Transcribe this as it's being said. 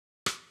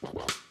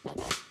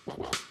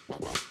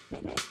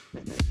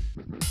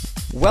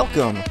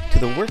Welcome to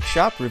the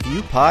Workshop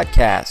Review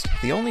Podcast,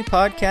 the only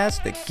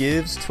podcast that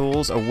gives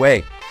tools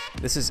away.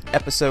 This is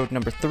episode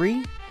number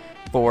 3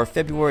 for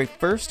February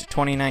 1st,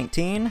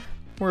 2019.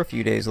 We're a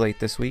few days late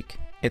this week.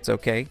 It's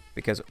okay,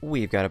 because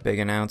we've got a big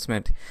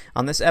announcement.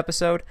 On this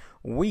episode,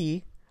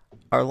 we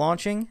are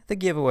launching the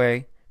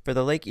giveaway for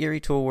the Lake Erie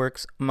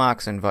Toolworks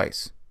Moxon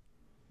Vise.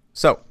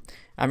 So,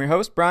 I'm your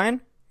host,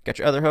 Brian. Got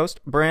your other host,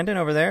 Brandon,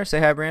 over there.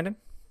 Say hi, Brandon.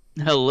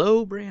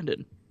 Hello,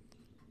 Brandon.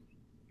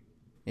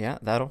 Yeah,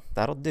 that'll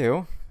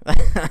do.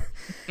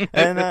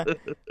 And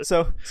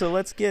so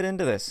let's get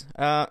into this.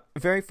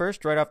 Very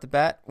first, right off the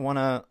bat, want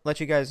to let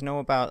you guys know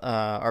about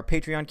our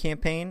Patreon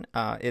campaign.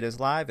 It is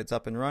live. It's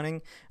up and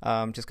running.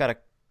 Got a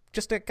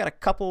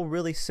couple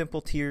really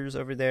simple tiers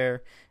over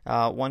there.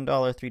 $1,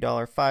 $3,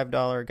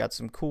 $5. Got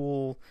some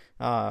cool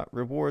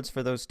rewards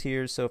for those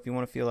tiers. So if you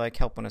want to feel like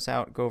helping us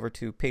out, go over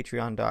to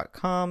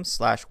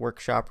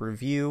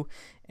patreon.com/workshopreview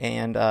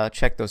and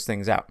check those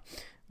things out.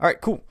 All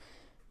right, cool.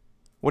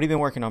 What have you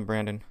been working on,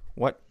 Brandon?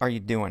 What are you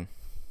doing?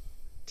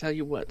 Tell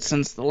you what,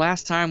 since the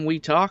last time we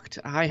talked,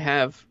 I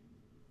have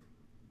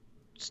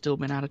still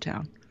been out of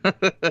town.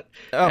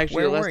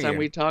 Actually, the last time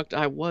we talked,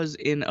 I was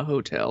in a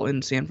hotel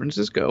in San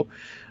Francisco.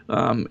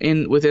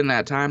 Within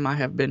that time, I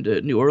have been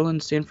to New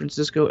Orleans, San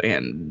Francisco,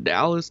 and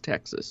Dallas,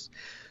 Texas.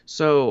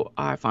 So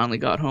I finally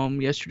got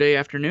home yesterday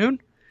afternoon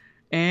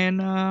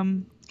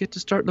and get to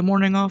start the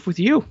morning off with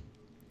you.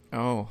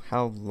 Oh,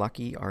 how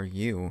lucky are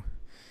you?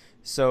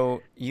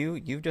 So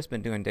you've just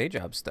been doing day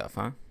job stuff,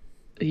 huh?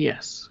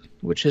 Yes,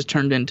 which has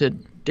turned into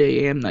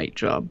day and night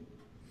job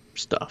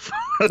stuff.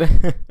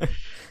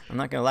 I'm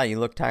not gonna lie, you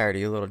look tired. Are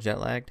you a little jet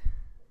lagged?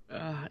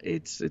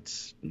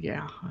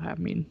 Yeah. I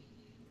mean,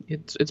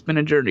 it's been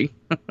a journey.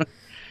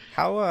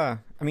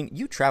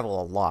 You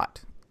travel a lot,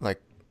 like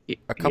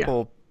a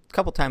couple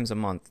times a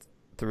month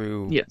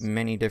through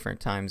many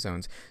different time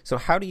zones. So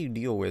how do you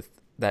deal with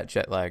that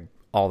jet lag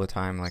all the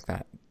time like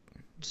that?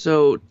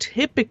 So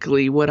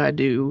typically what I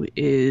do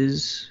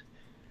is,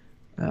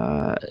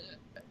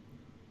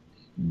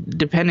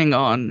 depending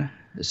on,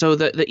 so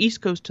the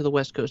East Coast to the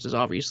West Coast is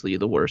obviously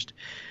the worst.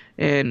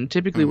 And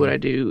typically what I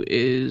do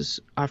is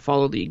I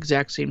follow the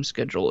exact same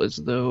schedule as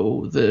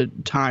though the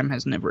time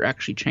has never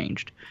actually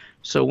changed.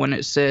 So when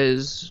it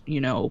says,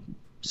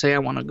 say I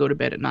want to go to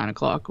bed at 9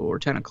 o'clock or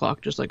 10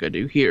 o'clock, just like I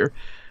do here,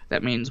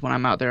 that means when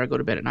I'm out there, I go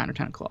to bed at 9 or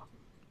 10 o'clock.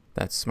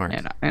 That's smart.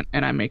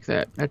 And I make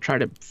that, I try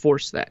to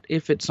force that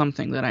if it's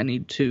something that I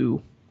need to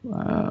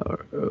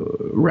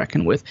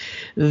reckon with.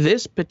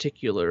 This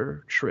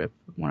particular trip,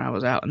 when I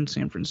was out in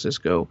San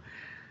Francisco,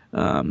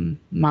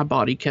 my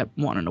body kept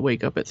wanting to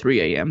wake up at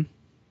 3 a.m.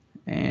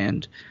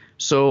 And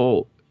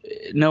so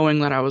knowing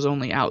that I was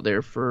only out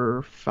there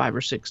for 5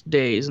 or 6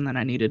 days and then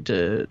I needed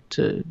to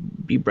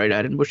be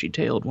bright-eyed and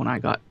bushy-tailed when I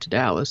got to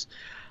Dallas,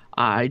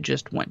 I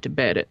just went to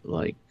bed at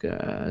like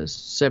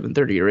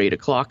 7:30 or 8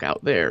 o'clock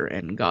out there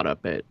and got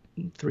up at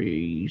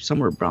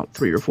somewhere about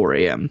 3 or 4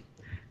 a.m.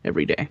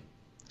 every day.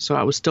 So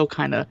I was still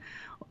kind of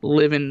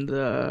living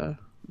the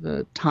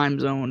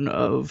time zone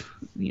of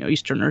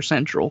Eastern or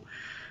Central,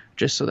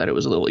 just so that it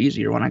was a little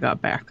easier when I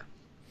got back.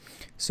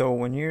 So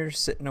when you're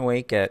sitting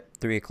awake at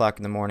 3 o'clock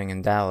in the morning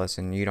in Dallas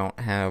and you don't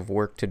have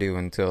work to do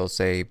until,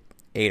 say,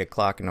 8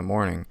 o'clock in the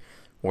morning,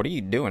 what are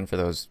you doing for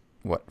those,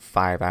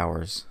 5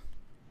 hours?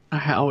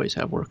 I always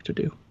have work to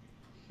do.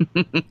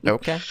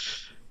 Okay.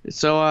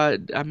 So,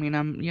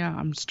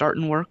 I'm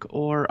starting work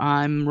or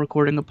I'm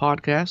recording a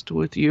podcast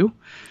with you.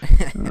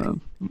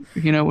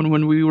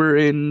 When we were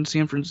in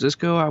San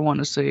Francisco, I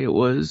want to say it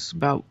was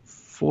about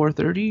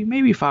 4:30,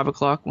 maybe 5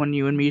 o'clock when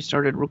you and me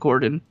started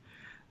recording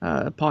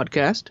a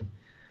podcast.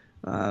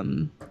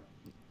 Well,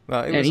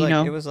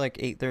 it was like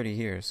 8:30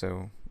 here,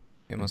 so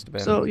it must have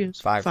been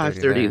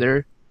 5:30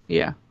 there.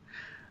 Yeah.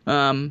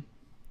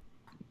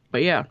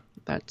 But yeah,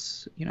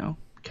 that's,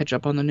 catch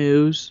up on the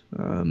news,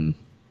 that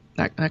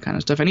kind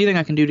of stuff. Anything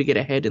I can do to get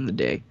ahead in the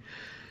day.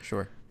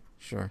 Sure.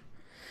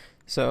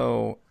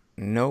 So,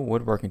 no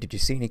woodworking. Did you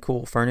see any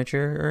cool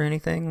furniture or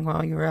anything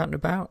while you were out and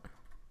about?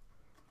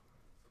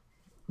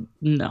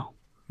 No.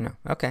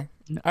 Okay.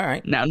 All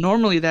right. Now,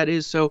 normally that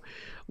is, so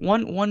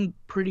one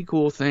pretty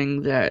cool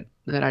thing that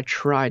I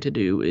try to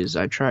do is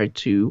I try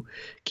to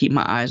keep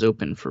my eyes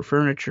open for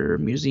furniture,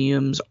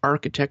 museums,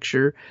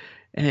 architecture,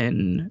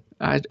 and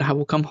I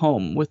will come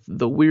home with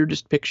the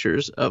weirdest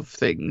pictures of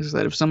things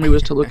that if somebody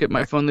was to look at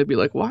my phone, they'd be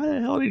like, why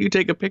the hell did you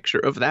take a picture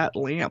of that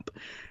lamp?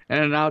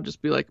 And I'll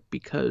just be like,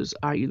 because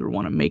I either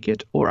want to make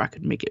it or I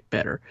could make it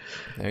better.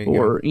 There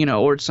you go.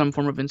 Or it's some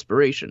form of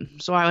inspiration.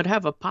 So I would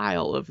have a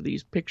pile of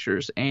these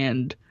pictures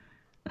and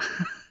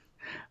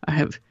I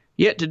have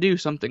yet to do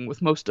something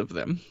with most of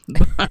them,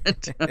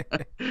 but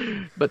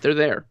they're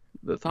there.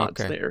 The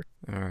thought's there.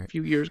 All right. A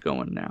few years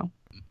going now.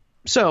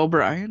 So,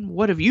 Brian,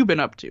 what have you been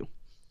up to?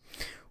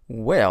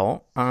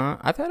 Well,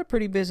 I've had a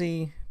pretty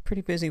busy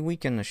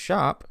week in the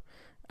shop.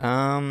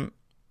 So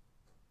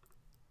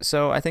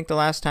I think the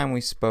last time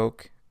we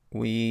spoke,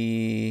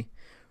 I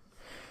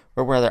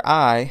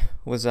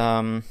was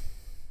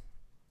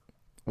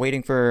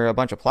waiting for a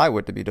bunch of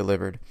plywood to be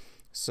delivered.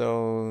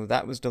 So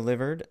that was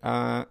delivered.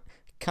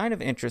 Kind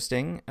of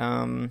interesting.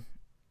 The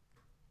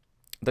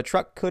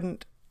truck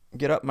couldn't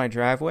get up my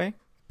driveway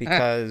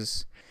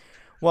because,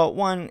 well,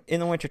 one, in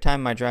the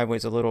wintertime, my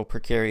driveway's a little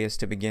precarious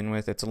to begin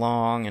with. It's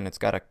long, and it's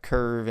got a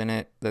curve in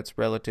it that's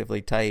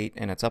relatively tight,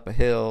 and it's up a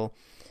hill.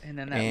 And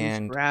then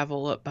that loose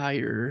gravel up by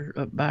your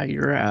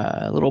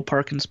little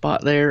parking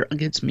spot there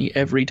gets me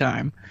every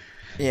time.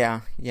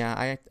 Yeah.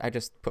 I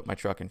just put my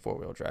truck in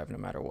four-wheel drive no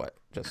matter what,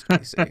 just to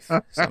be safe.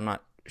 So I'm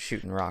not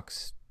shooting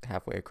rocks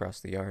halfway across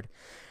the yard.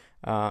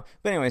 But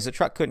anyways, the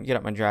truck couldn't get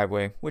up my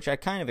driveway, which I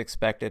kind of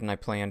expected and I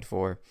planned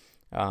for.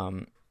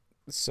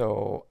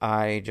 So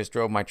I just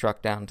drove my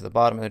truck down to the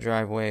bottom of the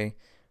driveway,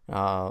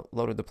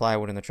 loaded the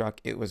plywood in the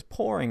truck. It was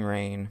pouring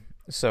rain,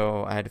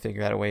 so I had to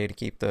figure out a way to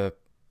keep the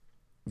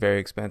very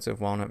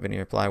expensive walnut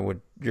veneer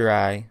plywood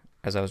dry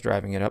as I was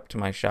driving it up to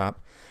my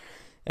shop,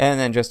 and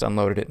then just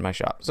unloaded it in my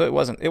shop. So it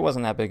wasn't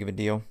that big of a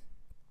deal.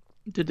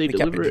 Did they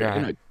deliver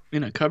it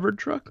in a covered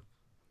truck?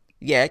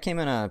 Yeah, it came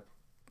in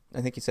I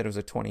think he said it was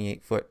a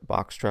 28-foot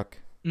box truck.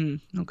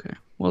 Okay.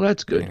 Well,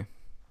 that's good. Yeah.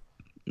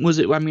 Was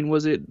it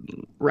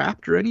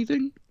wrapped or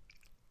anything?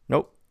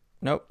 Nope.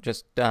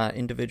 Just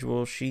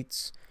individual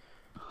sheets.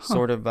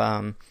 Sort of,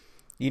 in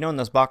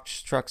those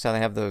box trucks, how they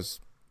have those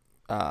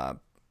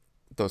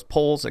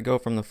poles that go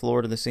from the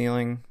floor to the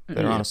ceiling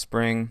that are on a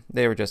spring.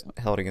 They were just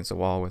held against the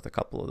wall with a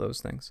couple of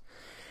those things.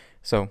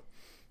 So,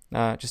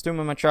 just threw them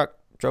in my truck,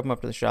 drove them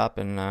up to the shop,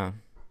 and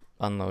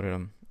unloaded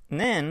them. And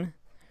then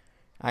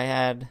I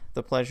had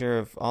the pleasure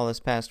of all this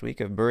past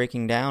week of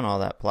breaking down all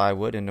that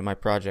plywood into my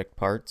project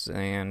parts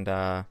and,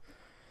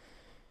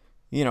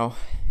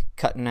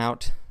 cutting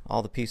out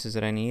all the pieces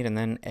that I need and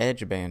then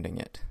edge banding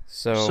it.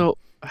 So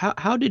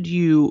how did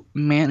you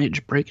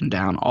manage breaking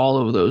down all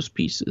of those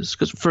pieces?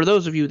 Because for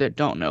those of you that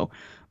don't know,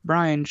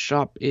 Brian's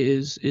shop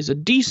is a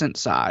decent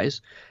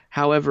size.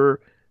 However,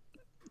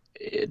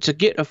 to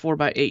get a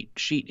 4x8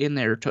 sheet in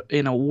there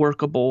in a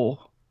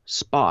workable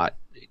spot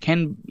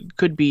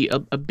could be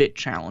a bit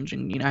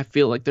challenging. I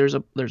feel like there's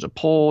a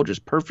pole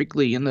just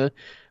perfectly in the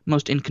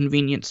most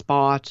inconvenient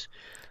spot.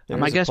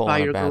 I guess by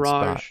your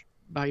garage,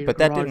 but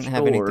that didn't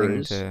have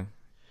anything to.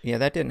 Yeah,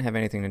 that didn't have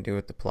anything to do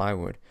with the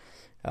plywood.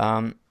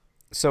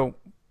 So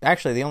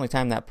actually, the only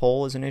time that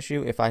pole is an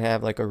issue if I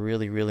have like a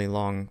really really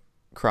long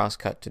cross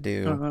cut to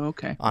do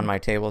on my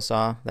table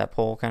saw. That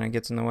pole kind of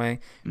gets in the way,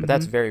 but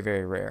that's very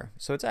very rare.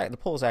 So the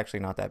pole is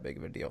actually not that big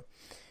of a deal,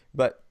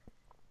 but.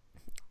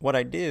 What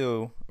I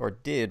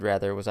did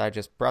rather, was I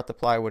just brought the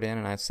plywood in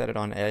and I set it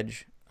on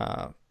edge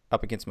up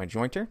against my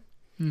jointer.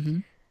 Mm-hmm.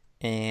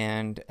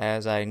 And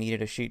as I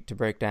needed a sheet to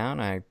break down,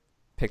 I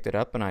picked it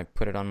up and I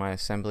put it on my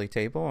assembly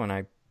table and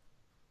I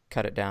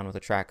cut it down with a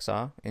track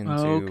saw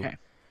into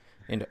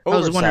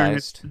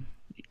oversized.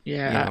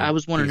 I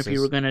was wondering pieces. If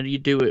you were going to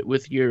do it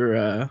with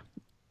your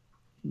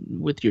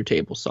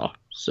table saw.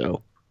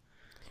 So.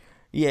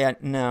 Yeah,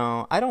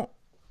 no, I don't.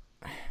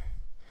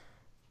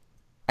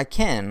 I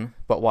can,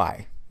 but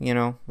why?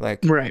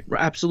 Right,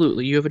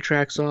 absolutely. You have a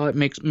track saw. It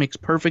makes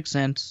perfect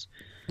sense.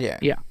 Yeah.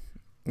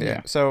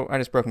 So I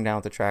just broke them down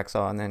with the track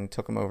saw and then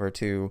took them over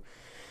to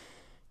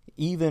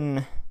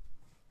even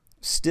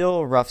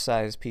still rough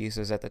size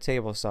pieces at the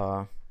table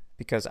saw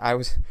because I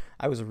was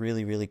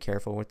really really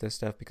careful with this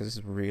stuff because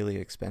it's really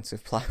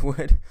expensive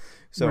plywood.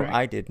 So right.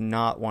 I did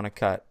not want to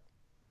cut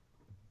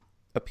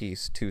a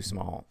piece too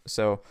small.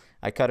 So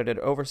I cut it at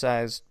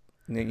oversized.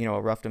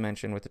 A rough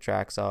dimension with the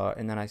track saw,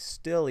 and then I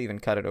still even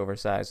cut it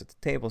oversized with the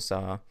table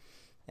saw.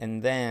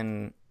 And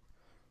then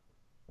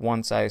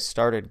once I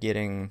started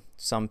getting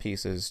some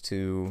pieces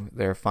to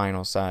their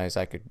final size,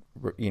 I could,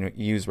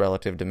 use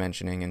relative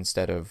dimensioning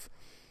instead of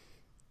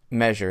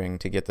measuring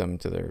to get them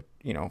to their,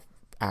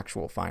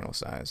 actual final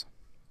size.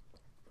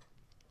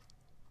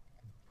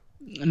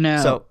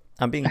 Now, so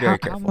I'm being very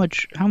careful.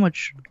 How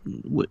much,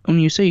 when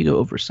you say you go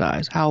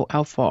oversized, how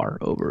far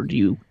over do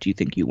you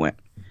think you went?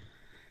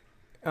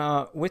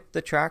 With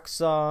the track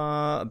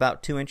saw,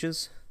 about 2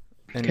 inches,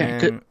 and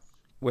then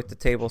with the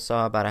table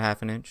saw, about a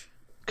half an inch.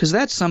 Because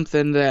that's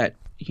something that,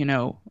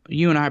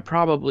 you and I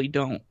probably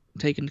don't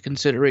take into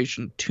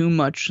consideration too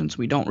much since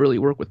we don't really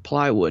work with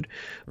plywood.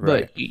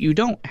 Right. But you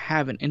don't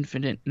have an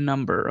infinite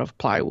number of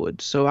plywood.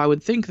 So I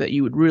would think that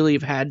you would really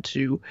have had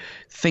to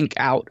think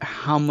out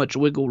how much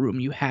wiggle room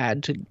you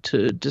had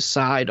to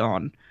decide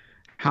on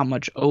how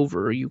much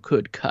over you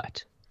could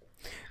cut.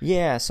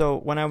 Yeah, so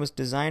when I was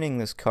designing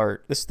this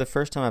cart, this is the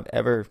first time I've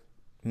ever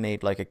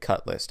made like a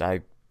cut list.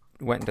 I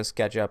went into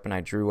SketchUp and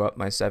I drew up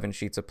my 7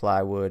 sheets of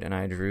plywood and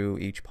I drew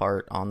each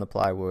part on the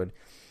plywood.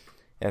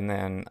 And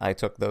then I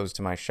took those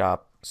to my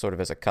shop sort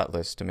of as a cut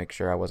list to make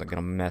sure I wasn't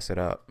going to mess it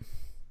up.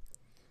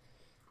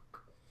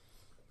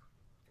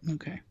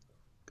 Okay.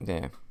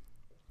 Yeah.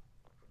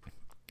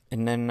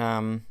 And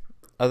then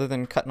other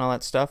than cutting all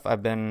that stuff,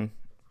 I've been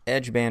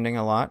edge banding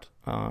a lot.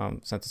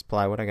 Since it's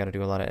plywood, I got to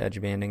do a lot of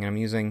edge banding. I'm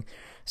using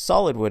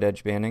solid wood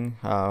edge banding,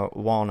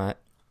 walnut,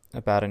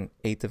 about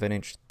 1/8 of an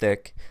inch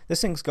thick.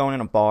 This thing's going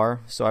in a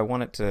bar, so I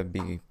want it to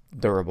be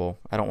durable.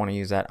 I don't want to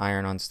use that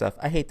iron-on stuff.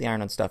 I hate the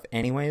iron-on stuff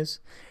anyways,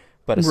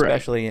 but Right.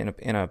 especially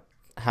in a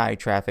high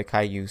traffic,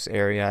 high use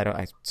area,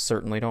 I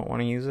certainly don't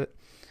want to use it.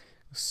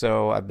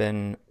 So I've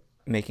been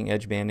making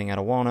edge banding out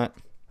of walnut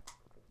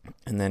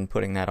and then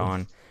putting that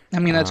on. I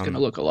mean, that's going to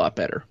look a lot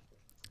better.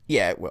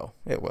 Yeah, it will.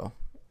 It will.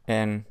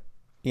 And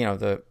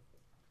the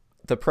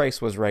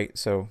price was right,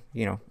 so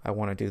I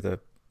want to do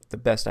the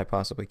best I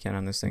possibly can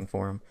on this thing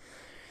for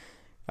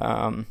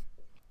him.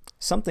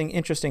 Something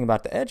interesting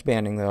about the edge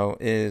banding though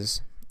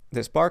is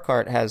this bar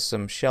cart has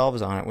some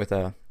shelves on it with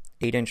a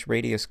 8-inch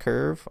radius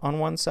curve on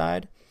one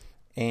side,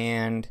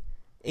 and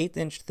 1/8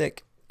 inch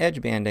thick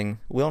edge banding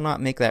will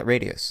not make that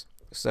radius.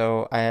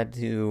 So I had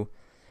to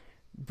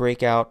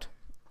break out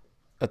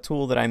a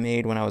tool that I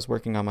made when I was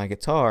working on my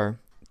guitar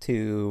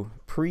to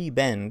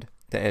pre-bend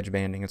the edge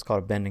banding. It's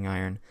called a bending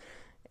iron,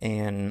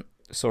 and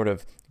sort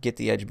of get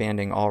the edge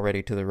banding all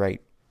ready to the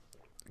right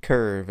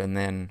curve and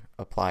then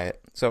apply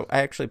it. So I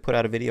actually put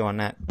out a video on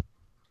that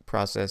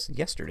process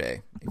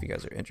yesterday, if you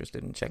guys are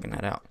interested in checking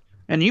that out.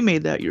 And you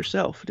made that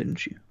yourself,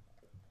 didn't you?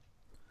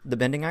 The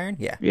bending iron?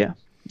 Yeah. Yeah.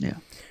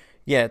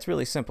 Yeah, it's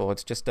really simple.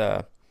 It's just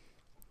a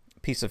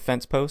piece of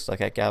fence post,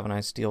 like a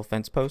galvanized steel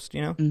fence post,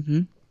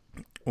 Mm-hmm.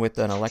 with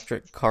an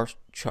electric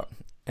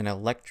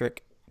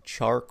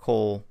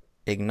charcoal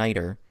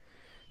igniter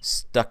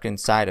stuck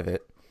inside of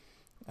it,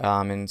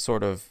 and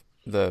sort of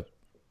the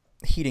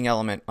heating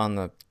element on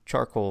the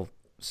charcoal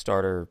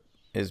starter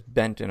is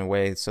bent in a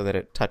way so that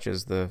it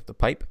touches the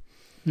pipe,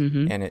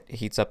 and it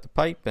heats up the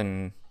pipe,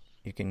 and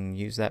you can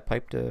use that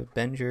pipe to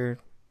bend your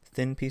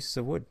thin pieces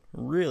of wood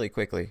really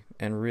quickly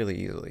and really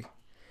easily.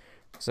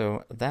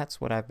 So that's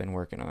what I've been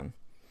working on.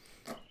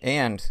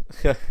 And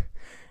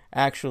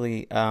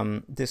actually,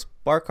 this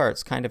bar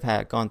cart's kind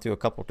of gone through a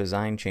couple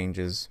design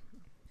changes,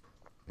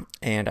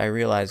 and I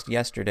realized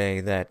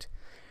yesterday that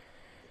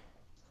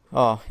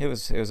it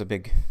was a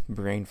big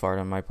brain fart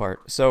on my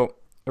part. So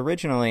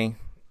originally,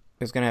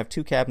 it was going to have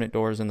 2 cabinet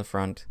doors in the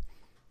front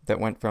that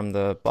went from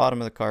the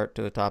bottom of the cart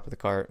to the top of the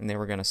cart, and they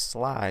were going to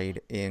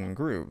slide in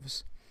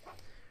grooves.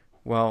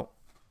 Well,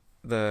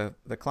 the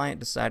client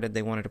decided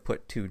they wanted to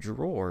put 2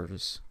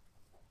 drawers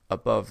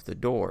above the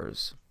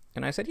doors.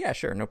 And I said, yeah,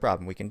 sure, no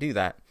problem, we can do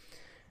that.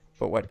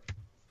 But what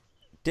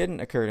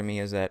didn't occur to me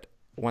is that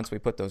once we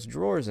put those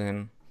drawers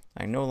in,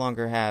 I no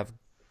longer have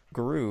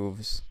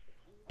grooves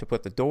to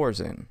put the doors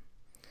in.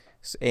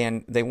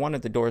 And they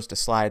wanted the doors to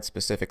slide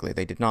specifically.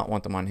 They did not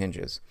want them on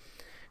hinges.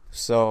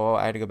 So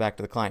I had to go back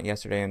to the client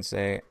yesterday and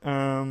say,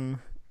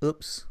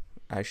 oops,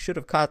 I should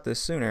have caught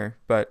this sooner,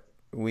 but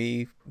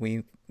we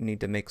need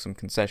to make some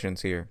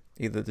concessions here.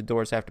 Either the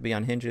doors have to be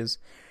on hinges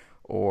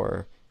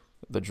or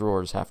the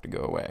drawers have to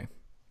go away.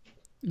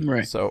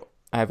 Right. So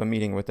I have a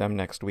meeting with them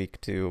next week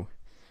to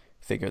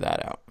figure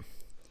that out.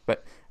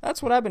 But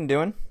that's what I've been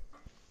doing.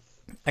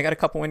 I got a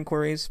couple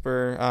inquiries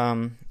for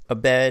a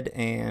bed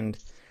and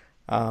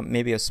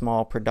maybe a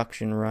small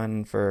production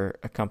run for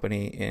a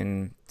company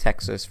in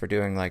Texas for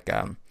doing like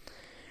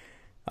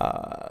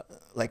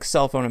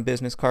cell phone and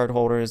business card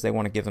holders. They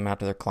want to give them out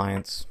to their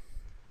clients.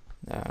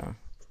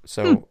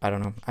 So I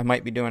don't know. I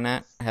might be doing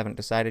that. I haven't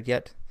decided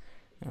yet.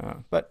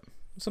 But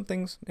some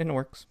things in the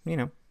works,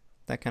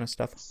 that kind of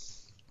stuff.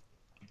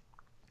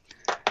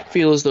 I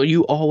feel as though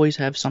you always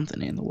have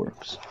something in the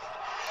works.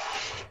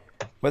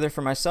 Whether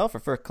for myself or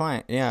for a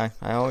client, yeah,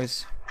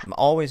 I'm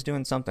always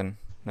doing something.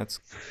 That's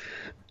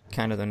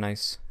kind of the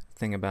nice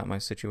thing about my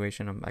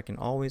situation. I can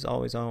always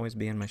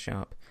be in my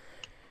shop.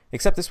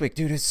 Except this week,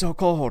 dude, it's so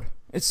cold.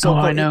 It's so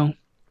cold. I know.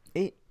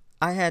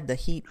 I had the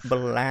heat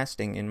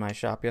blasting in my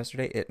shop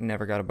yesterday. It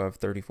never got above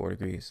 34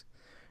 degrees.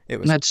 It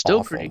was That's still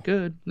awful. pretty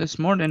good. This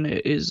morning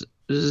it is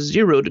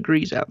 0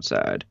 degrees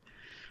outside.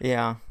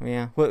 Yeah.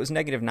 Well, it was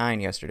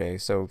 -9 yesterday,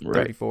 so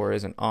 34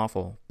 isn't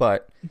awful.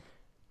 But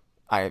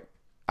I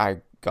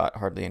got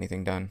hardly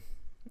anything done.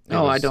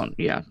 I don't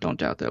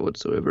doubt that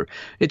whatsoever.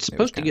 It's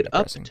supposed to get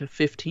up to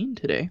 15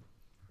 today.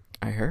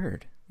 I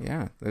heard.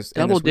 Yeah.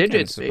 Double digits,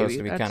 baby. It's supposed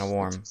to be kind of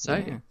warm. That's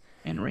exciting.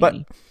 Yeah. And But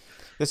rainy.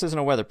 this isn't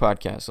a weather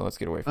podcast, so let's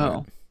get away from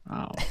that.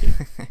 Oh,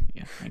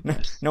 yeah, I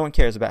guess. No one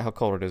cares about how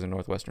cold it is in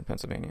northwestern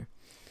Pennsylvania.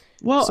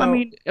 Well, So- I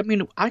mean,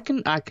 I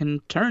can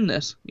turn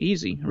this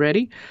easy.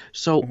 Ready?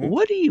 So,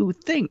 what do you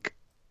think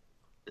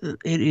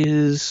it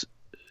is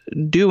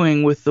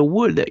doing with the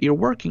wood that you're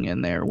working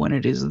in there when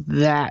it is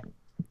that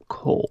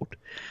cold?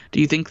 Do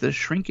you think the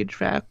shrinkage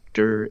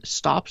factor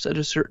stops at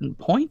a certain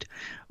point,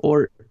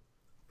 or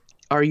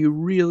are you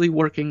really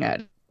working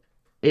at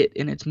it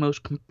in its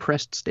most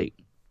compressed state?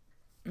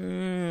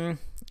 I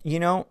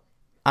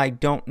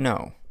don't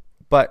know,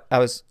 but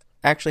I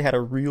actually had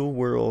a real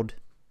world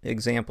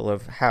example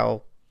of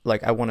how,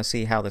 I want to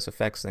see how this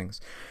affects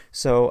things.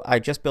 So I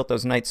just built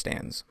those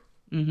nightstands,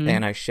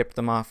 and I shipped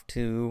them off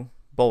to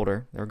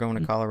Boulder. They were going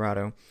to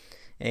Colorado,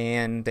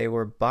 and they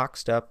were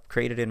boxed up,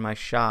 crated in my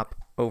shop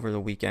over the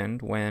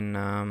weekend when,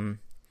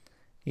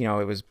 it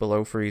was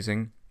below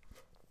freezing,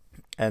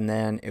 and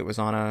then it was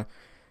on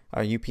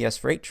a UPS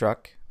freight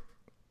truck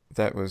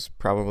that was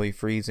probably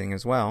freezing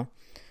as well.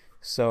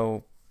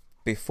 So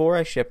before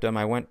I shipped them,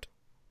 I went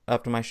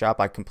up to my shop.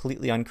 I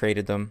completely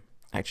uncrated them.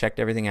 I checked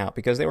everything out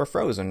because they were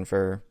frozen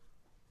for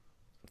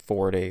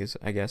 4 days,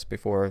 I guess,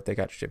 before they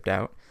got shipped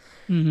out.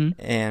 Mm-hmm.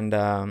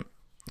 And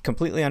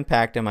completely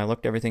unpacked them. I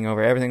looked everything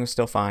over. Everything was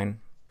still fine.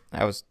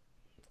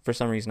 For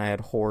some reason, I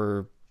had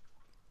horror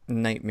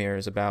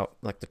nightmares about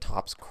like the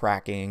tops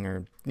cracking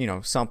or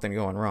something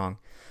going wrong.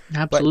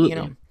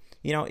 Absolutely.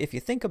 But if you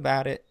think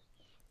about it,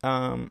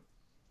 I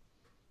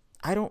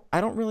don't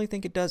really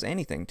think it does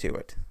anything to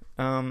it.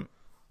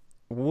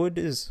 Wood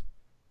is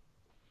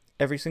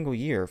every single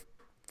year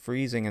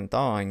freezing and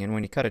thawing, and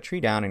when you cut a tree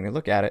down and you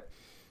look at it,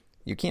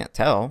 you can't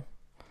tell.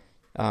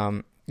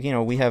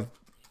 We have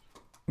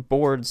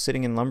boards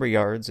sitting in lumber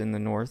yards in the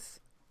north,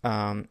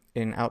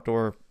 in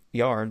outdoor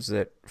yards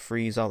that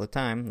freeze all the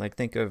time. Like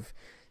think of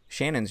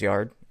Shannon's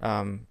yard,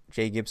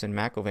 J. Gibson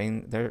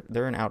McIlvain.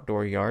 They're an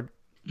outdoor yard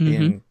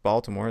in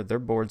Baltimore. Their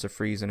boards are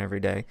freezing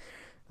every day.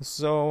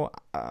 So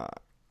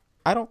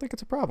I don't think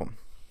it's a problem.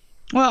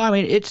 Well, I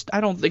mean, I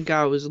don't think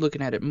I was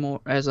looking at it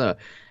more as a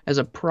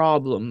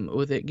problem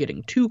with it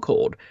getting too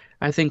cold.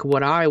 I think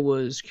what I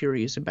was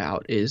curious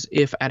about is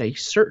if at a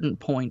certain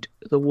point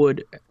the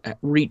wood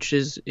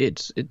reaches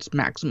its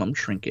maximum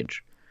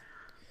shrinkage.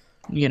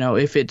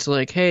 If it's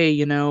like,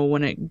 hey,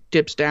 when it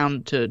dips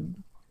down to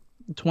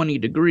 20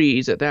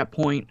 degrees, at that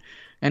point,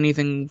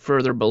 anything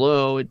further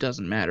below, it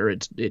doesn't matter.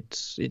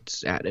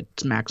 It's at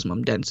its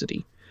maximum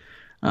density.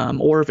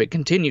 Or if it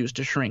continues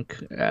to shrink,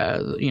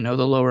 the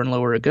lower and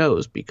lower it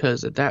goes,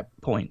 because at that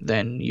point,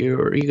 then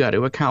you got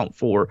to account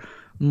for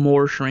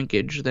more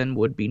shrinkage than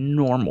would be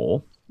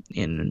normal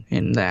in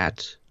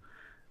that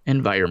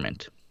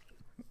environment.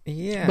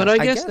 Yeah, but I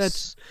guess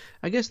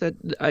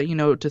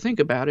that to think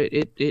about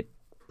it, it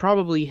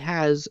probably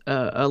has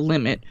a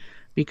limit,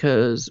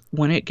 because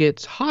when it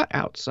gets hot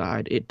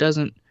outside, it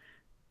doesn't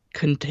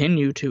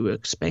continue to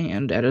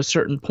expand. At a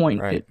certain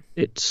point, right.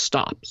 it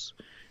stops.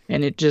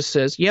 And it just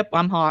says, yep,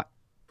 I'm hot.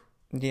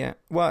 Yeah.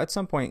 Well, at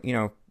some point,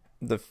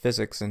 the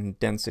physics and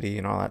density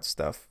and all that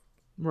stuff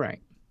right.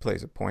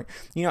 plays a point.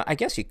 I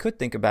guess you could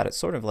think about it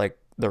sort of like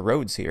the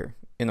roads here.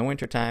 In the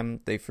wintertime,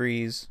 they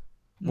freeze.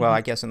 Well,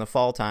 I guess in the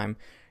fall time,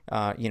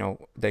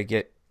 they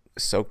get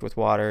soaked with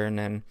water and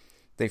then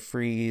they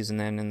freeze. And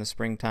then in the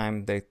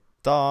springtime, they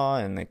thaw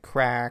and they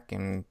crack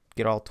and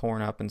get all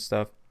torn up and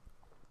stuff.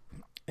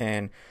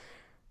 And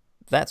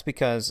that's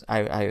because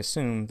I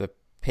assume the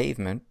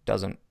pavement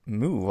doesn't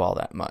move all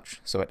that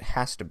much, so it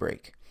has to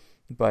break.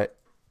 But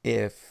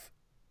if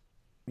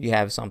you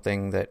have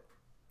something that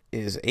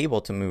is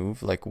able to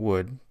move, like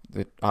wood,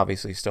 that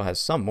obviously still has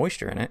some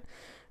moisture in it,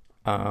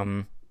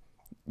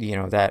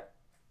 that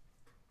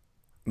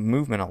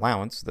movement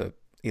allowance, the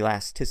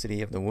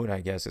elasticity of the wood,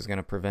 I guess, is going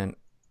to prevent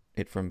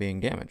it from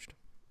being damaged.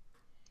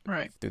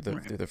 Right. Through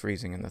the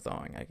freezing and the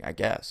thawing, I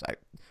guess.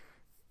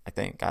 I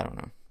think. I don't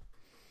know.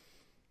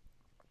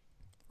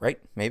 Right?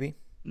 Maybe?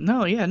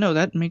 No,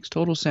 that makes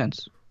total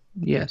sense.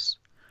 Yes.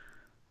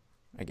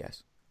 I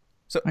guess.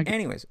 So,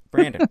 anyways,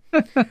 Brandon,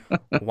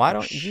 why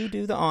don't you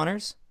do the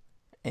honors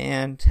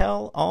and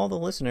tell all the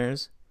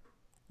listeners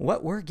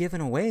what we're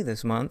giving away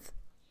this month,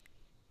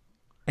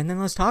 and then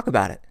let's talk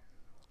about it.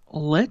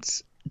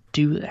 Let's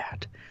do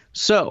that.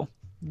 So,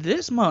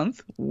 this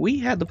month, we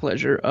had the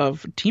pleasure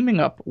of teaming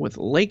up with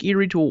Lake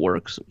Erie Tool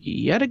Works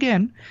yet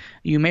again.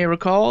 You may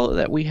recall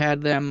that we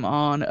had them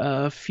on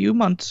a few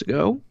months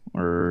ago,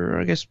 or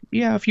I guess,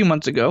 a few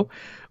months ago,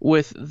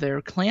 with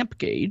their clamp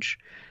gauge.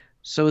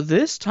 So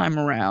this time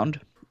around,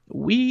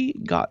 we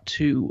got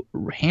to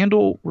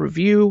handle,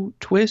 review,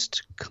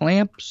 twist,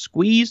 clamp,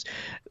 squeeze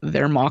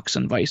their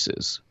Moxon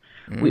vices.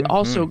 We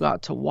also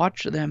got to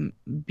watch them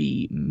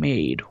be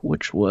made,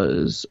 which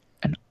was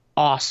an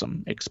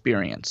awesome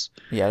experience.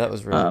 Yeah, that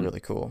was really, really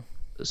cool.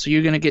 So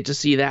you're going to get to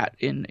see that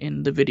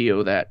in the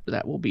video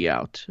that will be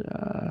out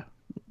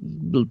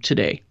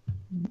today.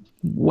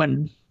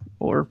 When,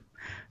 or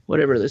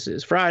whatever this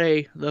is,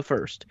 Friday the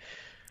 1st.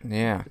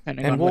 Yeah,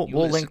 and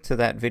we'll link to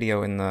that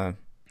video in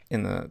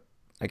the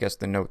I guess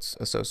the notes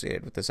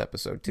associated with this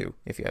episode too,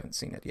 if you haven't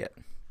seen it yet.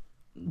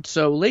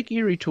 So Lake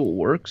Erie Tool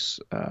Works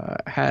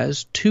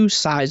has two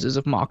sizes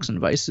of Moxon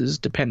vices,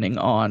 depending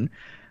on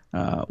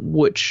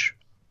which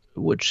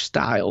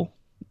style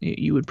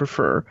you would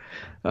prefer.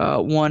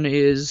 One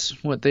is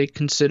what they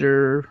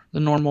consider the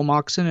normal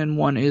Moxon, and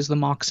one is the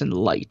Moxon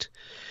Light.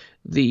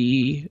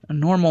 The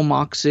normal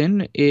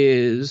Moxon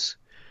is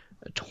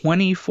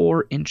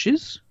 24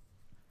 inches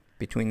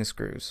between the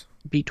screws.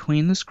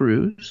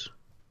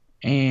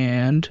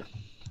 And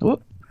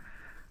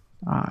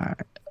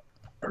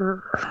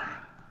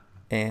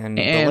and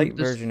the light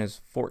version is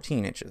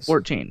 14 inches.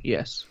 14,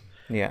 yes.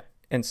 Yeah.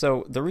 And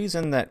so the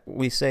reason that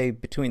we say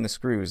between the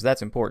screws,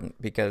 that's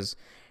important, because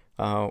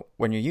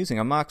when you're using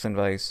a Moxon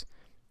vise,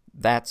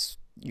 that's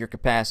your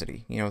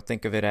capacity.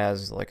 Think of it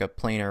as like a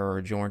planer or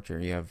a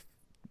jointer.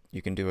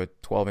 You can do a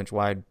 12-inch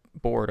wide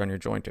board on your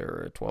jointer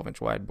or a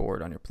 12-inch wide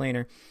board on your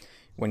planer.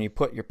 When you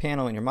put your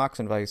panel in your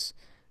Moxon vise,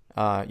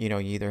 you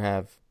either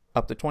have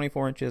up to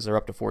 24 inches or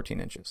up to 14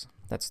 inches.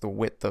 That's the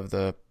width of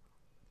the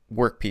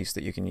workpiece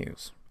that you can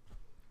use.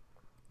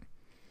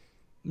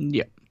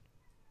 Yeah.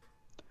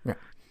 Yeah.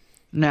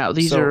 Now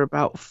these So are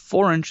about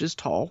 4 inches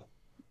tall,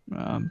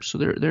 so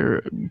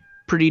they're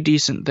pretty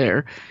decent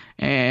there,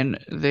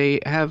 and they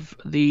have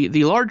the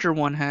larger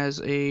one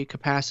has a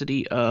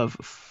capacity of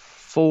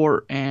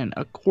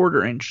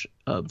 4.25 inch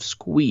of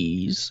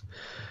squeezability,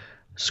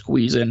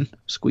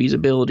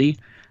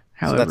 so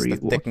however that's the you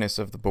want. thickness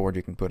of the board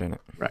you can put in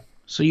it. Right.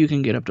 So you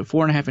can get up to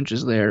 4.5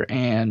 inches there,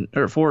 and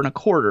or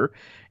 4.25,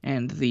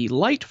 and the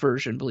light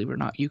version, believe it or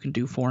not, you can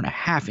do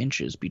 4.5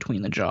 inches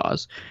between the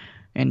jaws,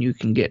 and you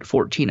can get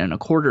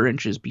 14.25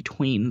 inches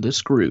between the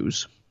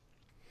screws.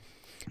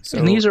 And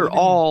So these are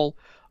even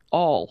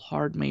all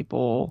hard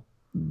maple,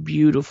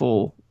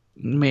 beautiful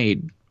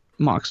made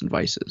Moxon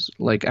vices.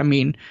 Like, I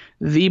mean,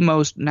 the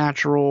most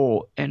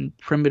natural and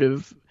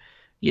primitive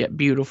yet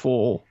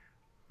beautiful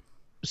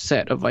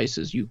set of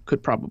vices you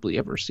could probably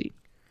ever see.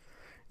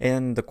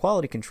 and the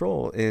quality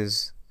control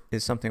is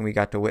something we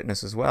got to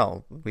witness as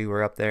well. We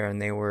were up there and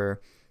they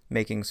were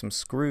making some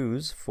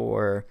screws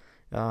for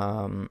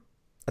I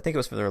think it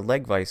was for their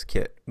leg vise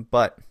kit,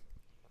 but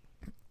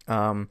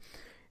um,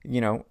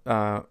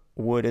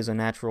 wood is a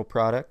natural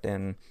product,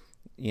 and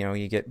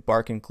you get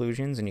bark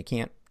inclusions, and you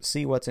can't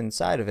see what's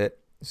inside of it.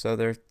 So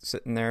they're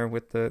sitting there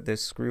with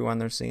this screw on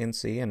their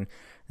CNC, and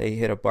they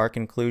hit a bark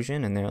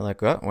inclusion, and they're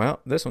like, "Oh, well,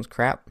 this one's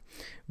crap."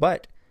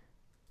 But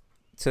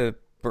to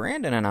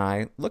Brandon and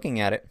I, looking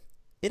at it,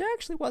 it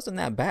actually wasn't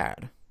that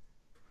bad.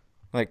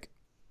 Like,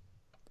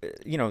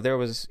 there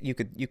was you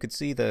could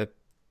see the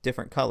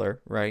different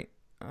color, right?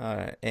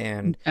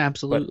 And but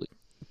Absolutely.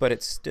 but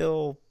it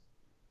still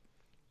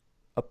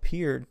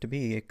appeared to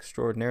be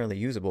extraordinarily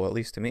usable, at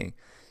least to me.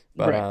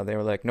 But Right. they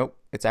were like, "Nope,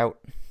 it's out.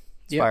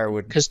 It's Yep.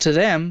 firewood." Because to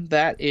them,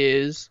 that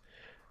is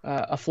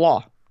a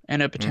flaw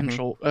and a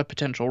Mm-hmm.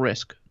 potential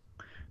risk.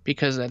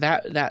 Because at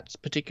that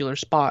particular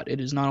spot, it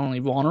is not only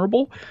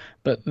vulnerable,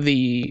 but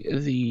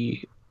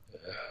the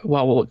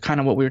well, kind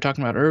of what we were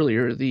talking about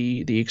earlier,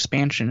 the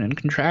expansion and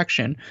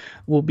contraction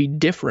will be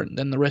different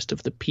than the rest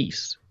of the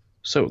piece.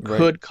 So it Right.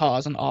 could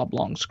cause an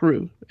oblong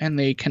screw, and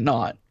they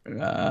cannot,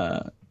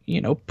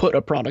 put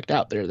a product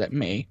out there that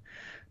may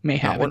Not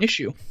have an work.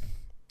 issue.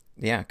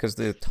 Yeah, because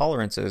the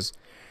tolerances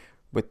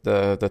with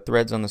the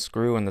threads on the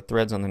screw and the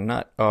threads on the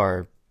nut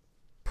are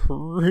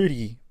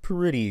pretty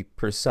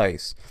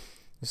precise.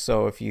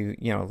 So if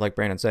like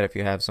Brandon said, if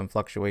you have some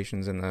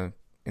fluctuations in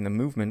the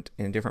movement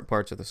in different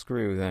parts of the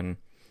screw, then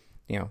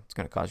it's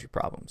going to cause you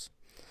problems.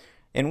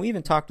 And we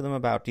even talked to them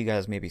about, do you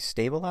guys maybe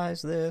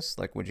stabilize this?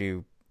 Like, would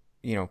you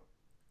know,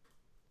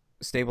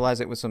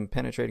 stabilize it with some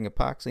penetrating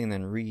epoxy and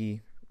then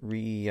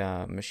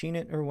machine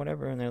it or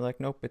whatever? And they're like,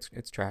 nope, it's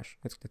trash.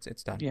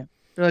 It's done. Yeah,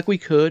 they're like, we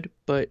could,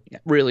 but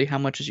really, how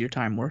much is your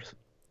time worth?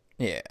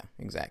 Yeah,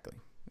 exactly,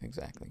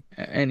 exactly.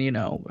 And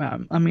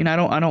I mean, I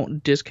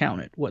don't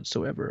discount it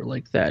whatsoever.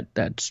 Like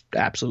that's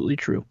absolutely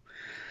true.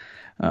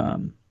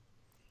 Um,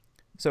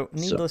 So, so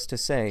needless to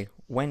say,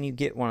 when you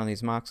get one of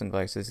these Moxon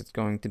vices, it's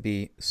going to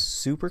be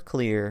super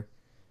clear,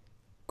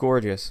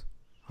 gorgeous,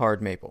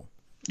 hard maple.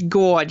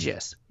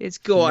 gorgeous, it's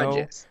No,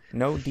 gorgeous.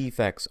 no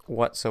defects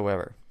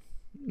whatsoever.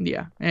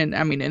 Yeah, and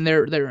I mean, and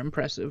they're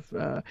impressive.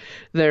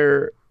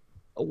 They're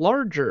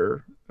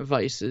larger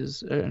vice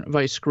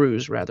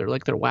screws rather,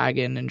 like their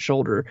wagon and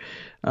shoulder.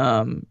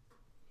 Um,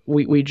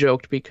 we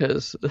joked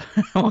because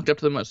I walked up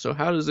to them. So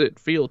how does it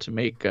feel to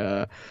make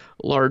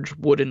large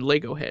wooden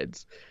Lego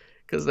heads?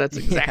 Because that's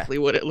Yeah, exactly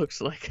what it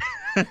looks like.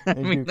 I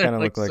they mean, do they're kind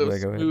of look like like so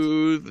Lego heads.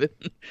 smooth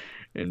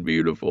and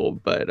beautiful,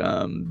 but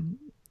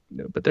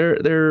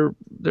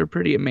they're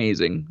pretty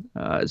amazing.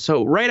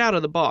 So right out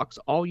of the box,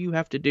 all you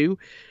have to do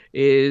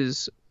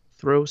is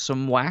throw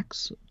some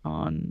wax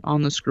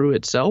on the screw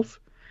itself,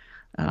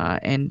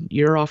 and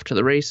you're off to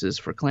the races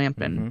for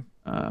clamping.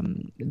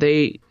 Mm-hmm.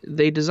 They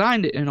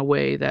designed it in a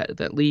way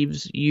that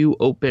leaves you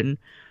open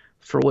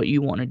for what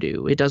you want to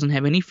do. It doesn't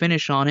have any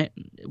finish on it,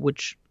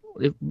 which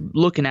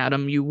looking at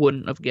them you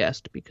wouldn't have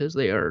guessed because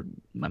I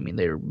mean,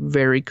 they're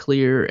very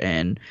clear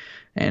and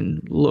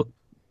look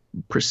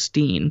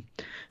pristine.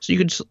 So you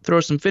could throw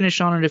some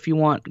finish on it if you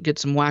want, get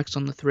some wax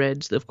on the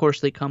threads. Of course,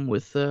 they come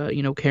with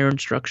care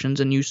instructions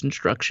and use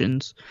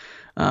instructions,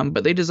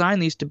 but they design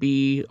these to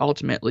be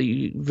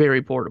ultimately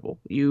very portable.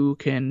 You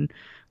can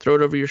throw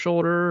it over your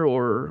shoulder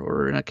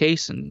or in a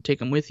case and take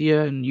them with you,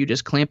 and you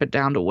just clamp it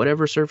down to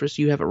whatever surface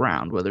you have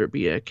around, whether it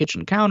be a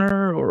kitchen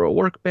counter or a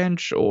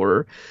workbench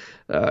or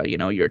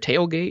your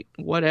tailgate,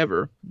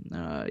 whatever.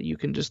 You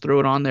can just throw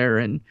it on there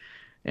and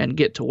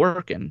get to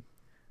work. And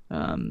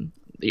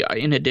yeah,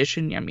 in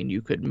addition, I mean,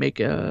 you could make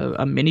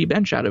a mini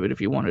bench out of it if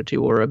you wanted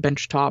to, or a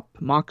benchtop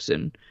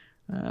Moxon,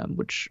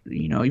 which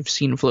you've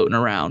seen floating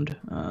around.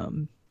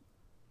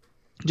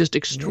 Just Yeah,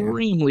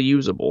 extremely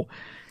usable,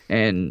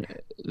 and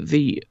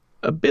the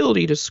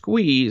ability to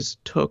squeeze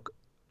took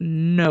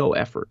no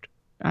effort.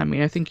 I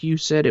mean, I think you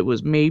said it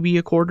was maybe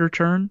a quarter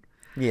turn,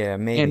 yeah,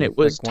 and maybe it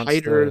was like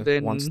tighter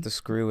once than the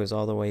screw is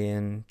all the way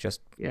in,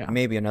 just yeah,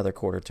 maybe another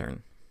quarter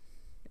turn.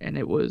 and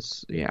it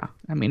was yeah.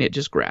 I mean, it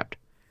just grabbed.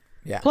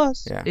 Yeah,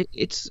 Plus, yeah,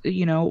 it's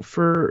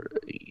for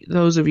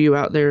those of you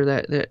out there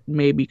that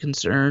may be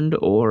concerned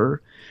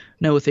or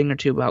know a thing or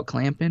two about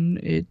clamping,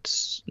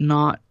 it's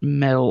not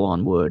metal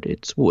on wood,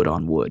 it's wood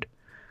on wood.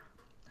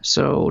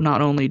 So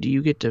not only do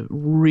you get to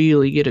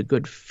really get a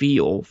good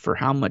feel for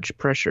how much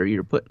pressure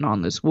you're putting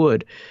on this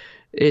wood,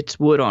 it's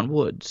wood on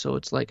wood. So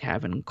it's like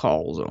having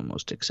calls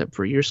almost, except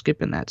for you're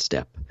skipping that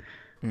step.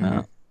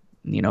 Mm-hmm.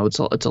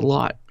 It's a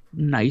lot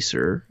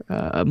nicer,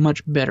 a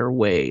much better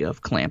way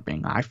of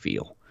clamping, I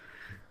feel.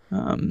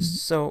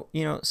 So,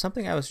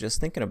 something I was just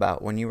thinking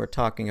about when you were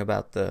talking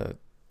about the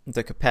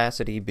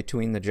capacity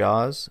between the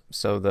jaws,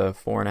 so the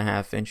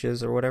 4.5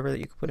 inches or whatever that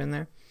you could put in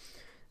there,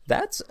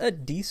 that's a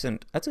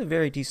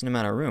very decent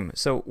amount of room.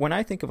 So when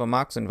I think of a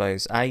Moxon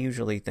vise, I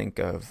usually think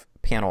of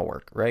panel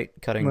work, right?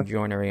 Cutting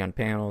joinery on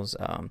panels,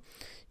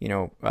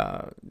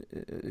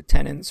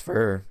 tenons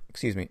for,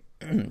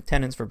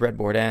 tenons for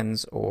breadboard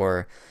ends,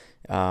 or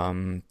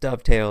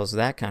dovetails,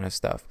 that kind of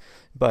stuff.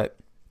 But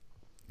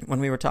when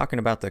we were talking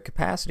about the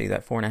capacity,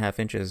 that 4.5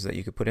 inches that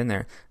you could put in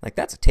there, like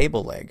that's a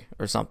table leg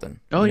or something.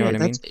 Oh, you know yeah,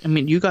 what I mean? I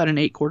mean, you got an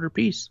 8/4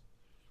 piece.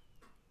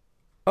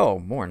 Oh,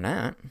 more than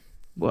that.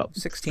 Well,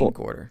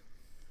 16/4.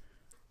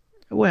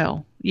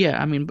 Well,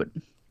 yeah, I mean,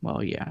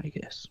 well, yeah, I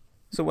guess.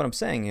 So what I'm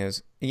saying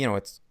is,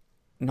 it's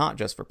not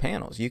just for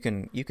panels. You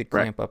could Right.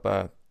 clamp up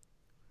a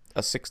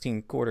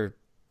 16/4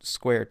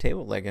 square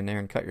table leg in there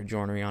and cut your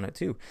joinery on it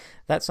too.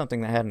 That's something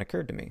that hadn't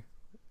occurred to me.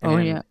 Oh,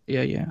 And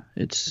yeah.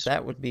 It's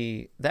that would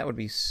be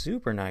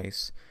super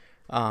nice.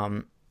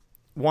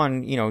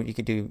 One, you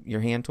could do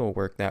your hand tool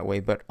work that way,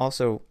 but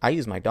also I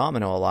use my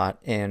domino a lot,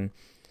 and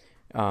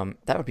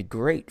that would be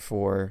great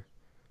for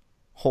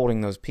holding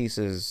those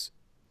pieces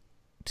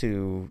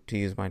to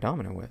use my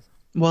domino with.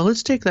 Well,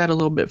 let's take that a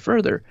little bit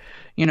further.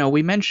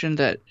 We mentioned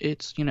that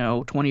it's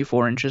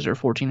 24 inches or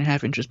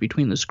 14.5 inches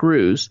between the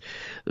screws.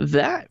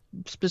 That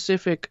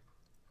specific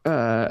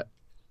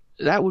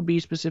that would be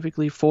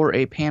specifically for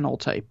a panel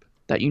type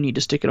that you need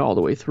to stick it all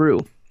the way through.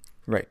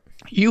 Right.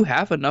 You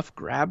have enough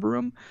grab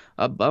room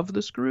above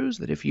the screws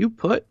that if you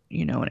put,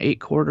 an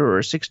 8/4 or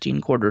a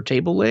 16/4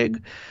 table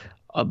leg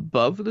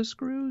above the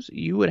screws,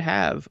 you would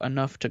have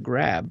enough to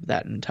grab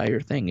that entire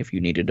thing if you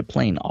needed to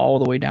plane all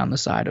the way down the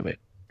side of it.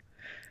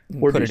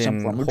 Or Put do it some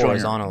in form of joinery.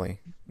 horizontally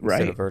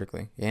instead of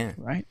vertically. Yeah.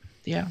 Right?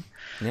 Yeah.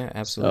 Yeah,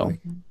 absolutely.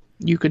 So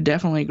you could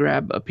definitely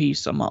grab a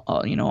piece,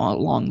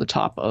 along the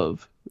top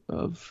of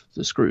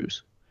the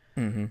screws.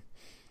 Mm-hmm.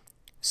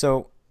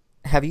 So,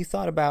 have you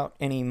thought about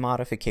any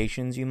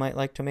modifications you might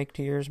like to make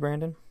to yours,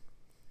 Brandon?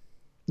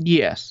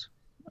 Yes.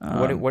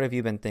 What have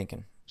you been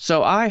thinking?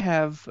 So I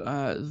have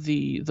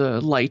the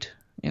light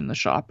in the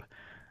shop.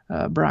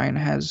 Brian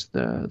has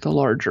the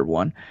larger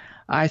one.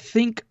 I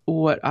think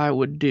what I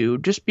would do,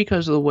 just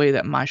because of the way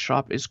that my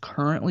shop is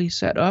currently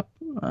set up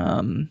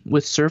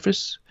with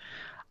Surface,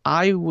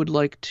 I would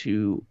like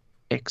to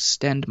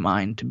extend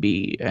mine to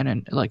be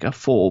like a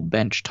full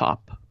bench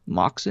top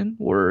Moxon,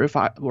 where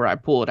I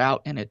pull it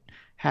out and it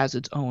has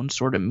its own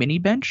sort of mini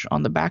bench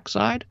on the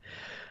backside,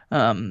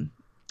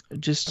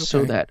 just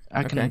so that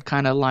I can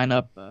kind of line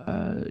up,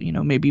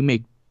 maybe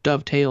make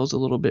dovetails a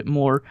little bit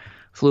more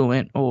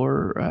fluent,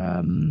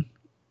 or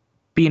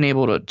being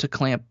able to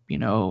clamp,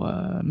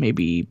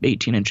 maybe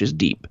 18 inches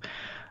deep.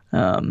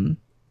 I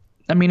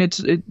mean,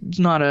 it's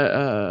not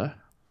a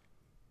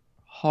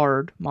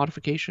hard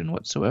modification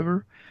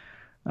whatsoever.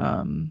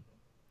 You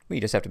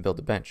just have to build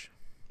the bench.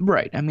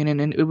 Right. I mean,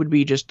 and it would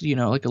be just,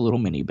 like a little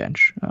mini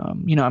bench. I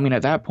mean,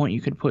 at that point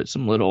you could put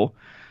some little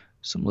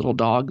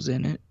dogs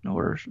in it,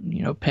 or,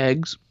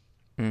 pegs,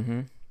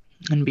 Mm-hmm.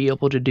 and be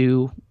able to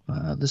do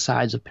the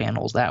size of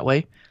panels that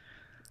way.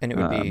 And it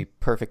would be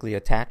perfectly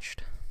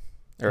attached,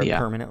 or Yeah.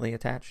 permanently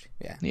attached.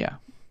 Yeah.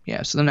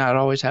 Yeah. So then I'd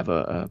always have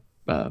a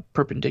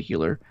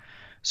perpendicular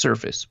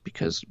surface,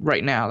 because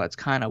right now that's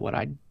kind of what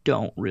I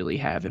don't really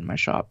have in my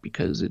shop,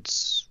 because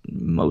it's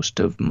most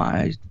of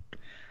my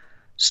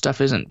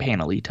stuff isn't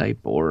panel-y type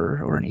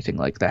or anything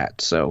like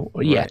that. So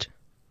yet,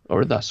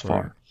 or thus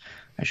far,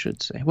 I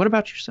should say. What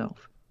about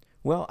yourself?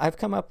 Well, I've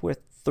come up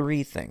with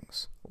 3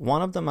 things.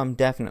 One of them I'm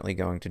definitely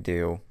going to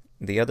do.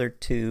 The other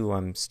 2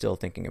 I'm still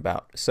thinking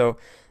about. So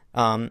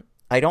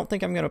I don't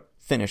think I'm going to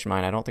finish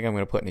mine. I don't think I'm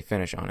going to put any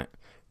finish on it.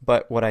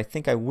 But what I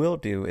think I will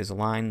do is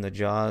line the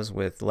jaws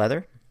with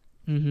leather.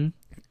 Mm-hmm.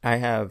 I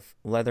have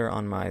leather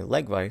on my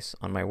leg vise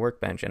on my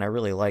workbench, and I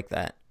really like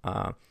that.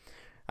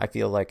 I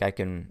feel like I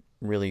can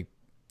really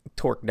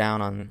torque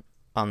down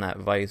on that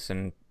vise,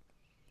 and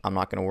I'm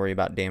not going to worry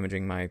about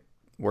damaging my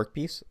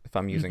workpiece if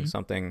I'm using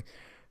something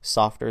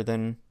softer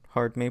than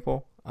hard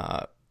maple.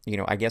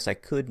 I guess I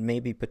could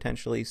maybe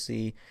potentially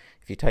see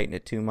if you tighten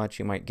it too much,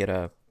 you might get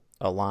a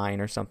line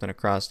or something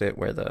across it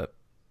where the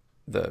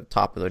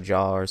top of the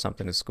jaw or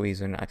something is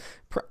squeezing.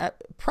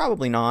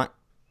 Probably not,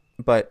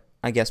 but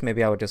I guess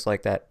maybe I would just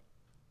like that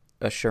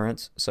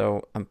assurance.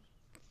 So I'm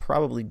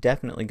probably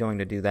definitely going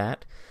to do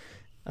that.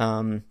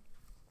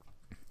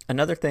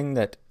 Another thing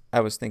that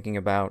I was thinking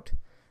about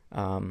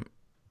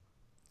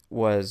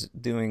was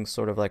doing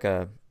sort of like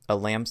a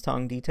lamb's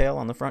tongue detail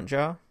on the front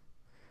jaw.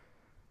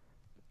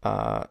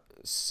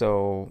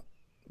 So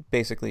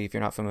basically, if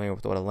you're not familiar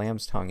with what a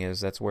lamb's tongue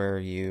is, that's where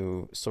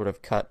you sort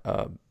of cut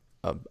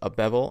a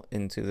bevel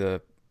into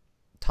the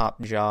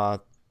top jaw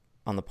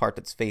on the part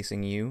that's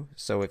facing you.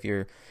 So if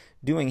you're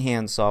doing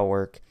handsaw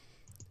work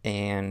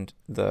and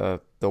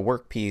the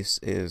workpiece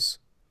is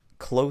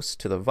close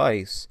to the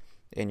vise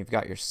and you've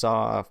got your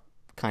saw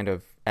kind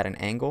of at an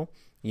angle,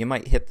 you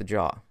might hit the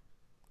jaw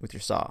with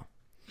your saw.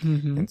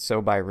 Mm-hmm. And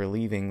so by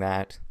relieving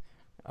that,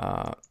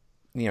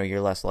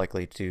 you're less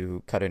likely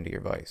to cut into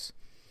your vise.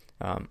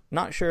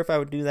 Not sure if I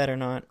would do that or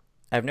not.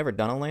 I've never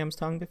done a lamb's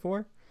tongue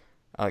before,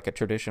 like a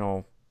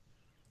traditional,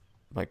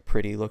 like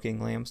pretty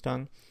looking lamb's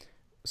tongue.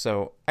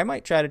 So I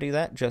might try to do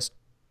that just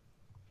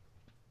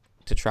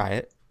to try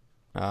it.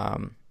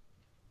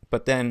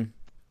 But then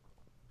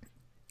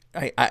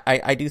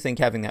I do think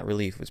having that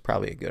relief was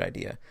probably a good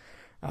idea,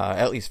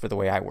 at least for the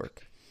way I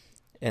work.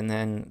 And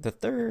then the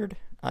third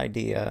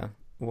idea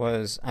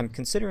was I'm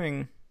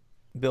considering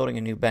building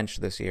a new bench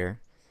this year,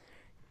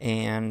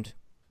 and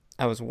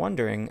I was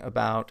wondering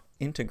about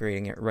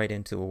integrating it right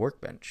into a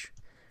workbench.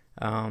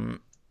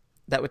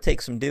 That would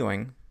take some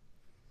doing,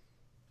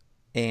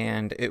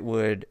 and it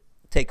would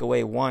take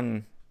away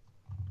one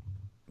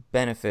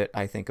benefit,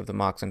 I think, of the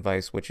Moxon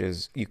vise, which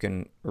is you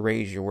can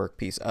raise your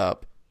workpiece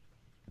up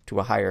to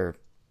a higher,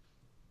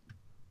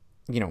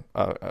 you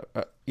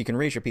can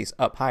raise your piece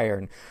up higher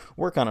and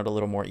work on it a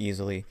little more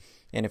easily.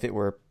 And if it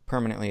were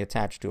permanently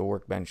attached to a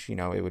workbench,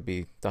 it would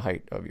be the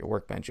height of your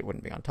workbench. It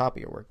wouldn't be on top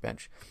of your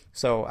workbench.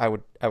 So I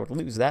would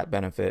lose that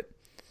benefit.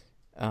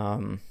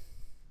 But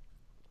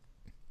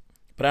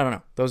I don't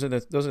know. Those are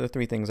the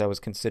three things I was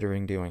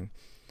considering doing.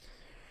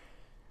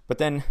 But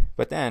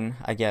then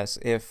I guess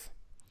if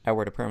I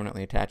were to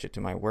permanently attach it to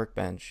my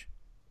workbench,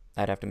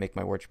 I'd have to make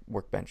my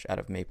workbench out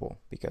of maple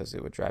because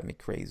it would drive me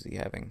crazy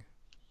having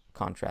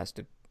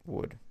contrasted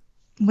wood.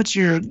 What's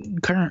your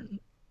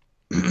current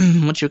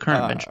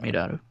bench made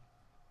out of?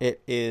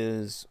 It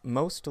is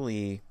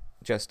mostly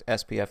just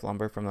SPF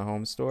lumber from the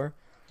home store.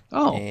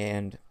 Oh.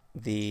 And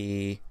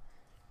the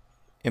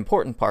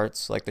important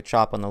parts, like the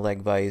chop on the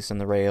leg vise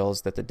and the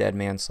rails that the dead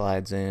man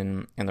slides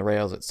in, and the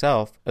rails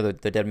itself, the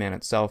dead man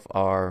itself,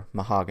 are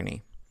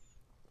mahogany.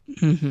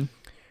 Mm-hmm.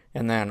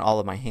 And then all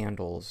of my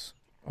handles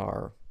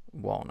are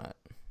walnut.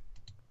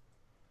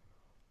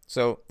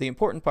 So the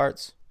important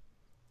parts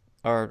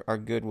are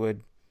good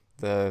wood.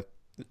 The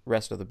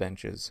rest of the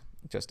bench is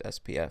just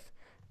SPF.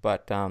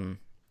 But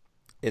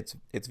it's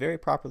very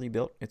properly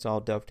built. It's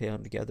all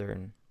dovetailed together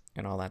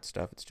and all that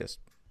stuff. It's just,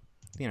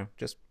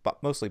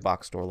 mostly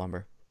box store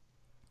lumber.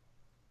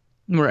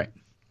 Right.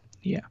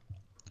 Yeah.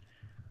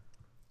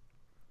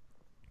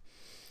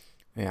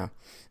 Yeah.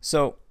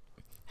 So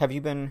have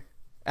you been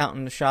out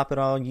in the shop at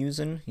all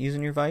using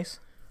your vise?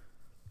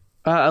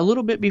 A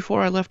little bit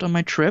before I left on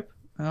my trip,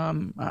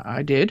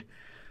 I did.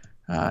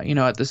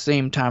 At the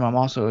same time, I'm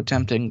also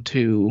attempting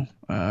to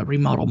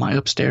remodel my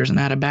upstairs and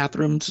add a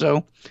bathroom.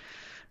 So,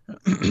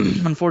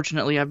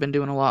 unfortunately, I've been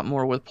doing a lot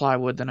more with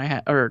plywood than I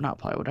had, or not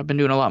plywood. I've been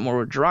doing a lot more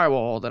with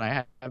drywall than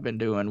I have been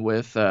doing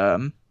with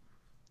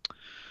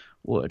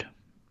wood.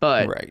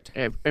 But right.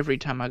 Every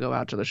time I go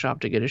out to the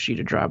shop to get a sheet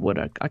of dry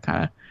wood, I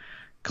kind of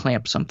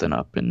clamp something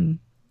up and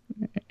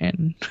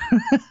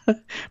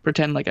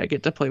pretend like I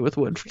get to play with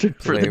wood for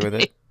play the with day.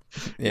 It.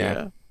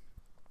 Yeah.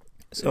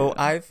 So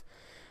yeah.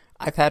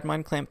 I've had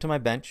mine clamped to my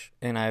bench,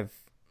 and I'm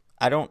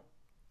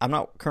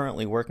not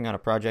currently working on a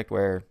project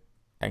where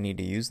I need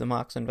to use the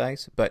Moxon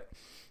vise, but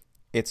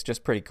it's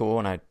just pretty cool,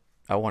 and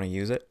I want to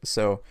use it.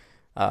 So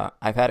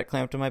I've had it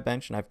clamped to my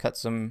bench, and I've cut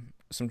some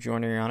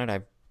joinery on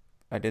it.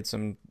 I did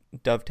some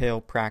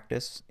dovetail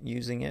practice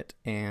using it,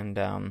 and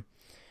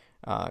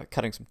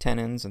cutting some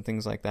tenons and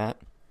things like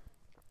that.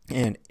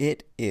 And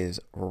it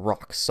is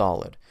rock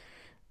solid.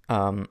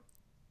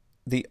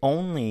 The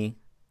only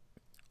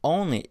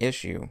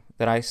issue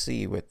that I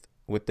see with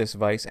this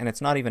vise, and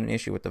it's not even an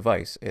issue with the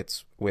vise,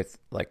 it's with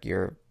like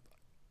your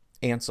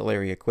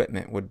ancillary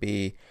equipment, would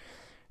be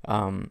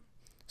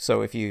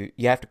so if you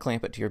have to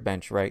clamp it to your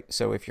bench, right?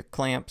 So if your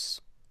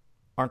clamps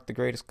aren't the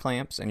greatest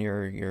clamps and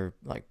you're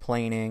like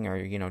planing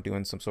or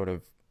doing some sort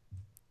of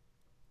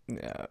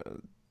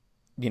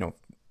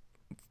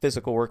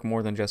physical work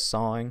more than just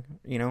sawing,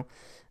 you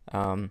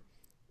gotta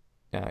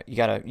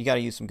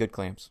use some good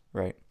clamps,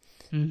 right?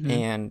 Mm-hmm.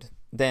 And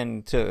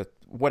then to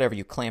whatever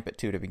you clamp it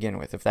to begin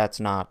with, if that's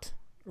not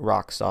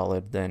rock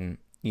solid, then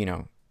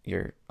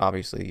you're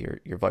obviously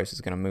your vise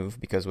is going to move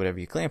because whatever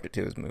you clamped it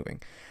to is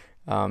moving.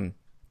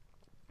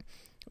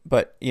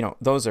 But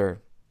those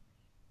are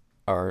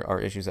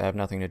issues that have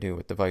nothing to do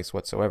with the vise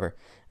whatsoever.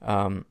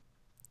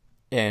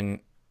 And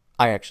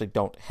I actually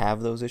don't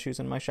have those issues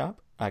in my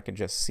shop. I could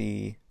just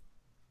see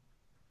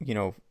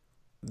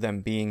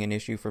them being an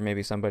issue for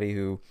maybe somebody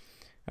who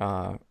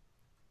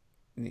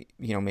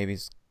maybe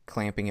is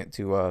clamping it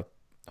to a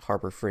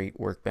Harbor Freight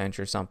workbench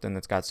or something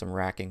that's got some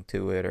racking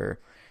to it, or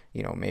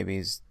maybe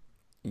he's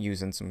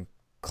using some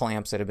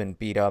clamps that have been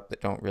beat up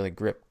that don't really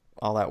grip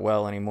all that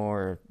well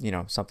anymore,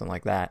 or something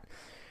like that.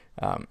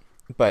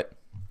 But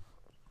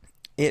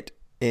it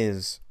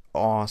is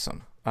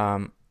awesome.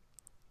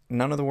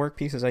 None of the work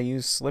pieces I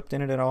use slipped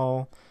in it at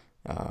all.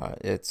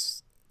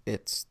 It's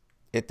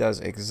it does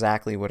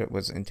exactly what it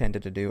was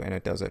intended to do, and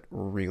it does it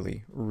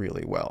really,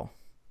 really well.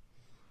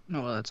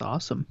 Oh, well, that's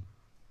awesome.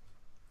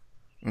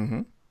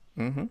 Mm-hmm.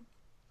 Mm-hmm.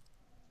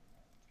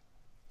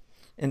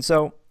 And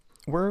so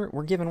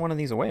we're giving one of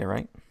these away,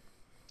 right?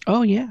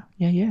 Oh, yeah.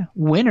 Yeah, yeah.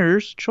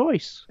 Winner's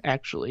choice,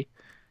 actually.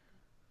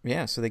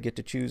 Yeah, so they get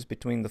to choose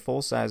between the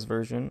full-size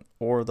version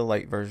or the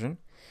light version.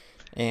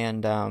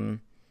 And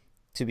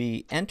to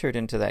be entered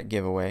into that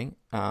giveaway,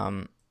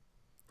 well,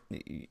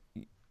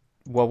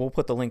 we'll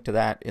put the link to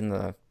that in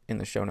the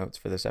show notes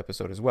for this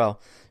episode as well.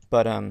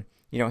 But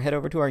head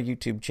over to our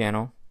YouTube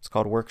channel. It's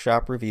called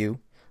Workshop Review.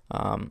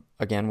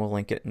 Again, we'll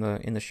link it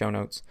in the show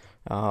notes.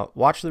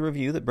 Watch the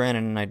review that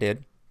Brandon and I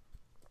did.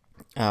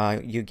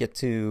 You get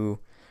to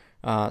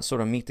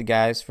sort of meet the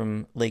guys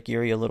from Lake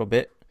Erie a little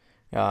bit.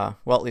 Well,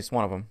 at least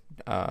one of them,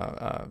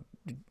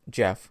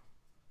 Jeff.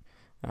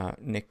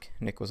 Nick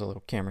was a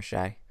little camera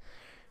shy.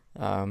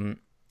 And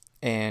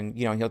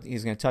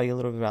he's going to tell you a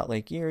little bit about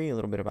Lake Erie, a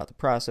little bit about the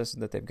process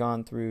that they've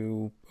gone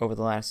through over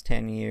the last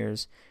 10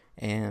 years,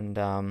 and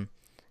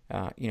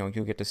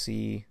you'll get to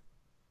see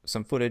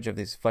some footage of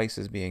these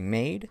vices being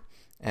made,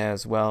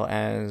 as well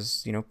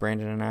as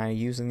Brandon and I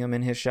using them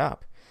in his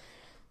shop.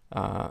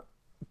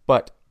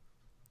 But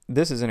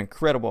this is an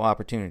incredible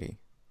opportunity.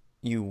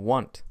 You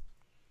want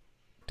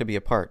to be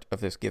a part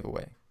of this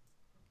giveaway.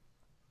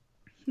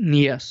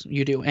 Yes,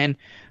 you do. And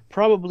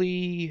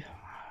probably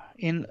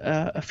in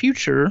a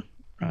future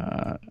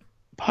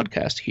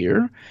podcast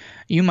here,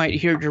 you might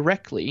hear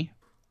directly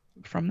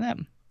from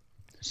them.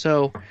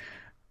 So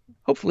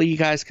hopefully you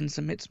guys can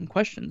submit some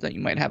questions that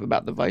you might have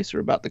about the Vice or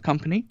about the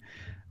company,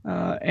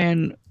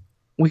 and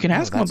we can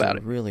ask them about it.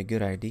 That's a really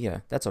good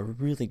idea. That's a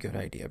really good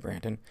idea,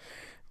 Brandon.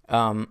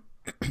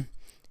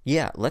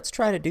 Yeah, let's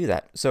try to do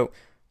that. So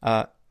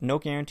no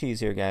guarantees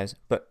here, guys,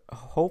 but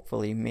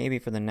hopefully maybe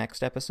for the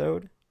next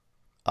episode,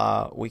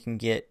 we can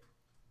get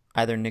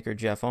either Nick or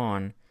Jeff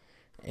on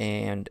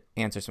and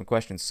answer some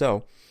questions.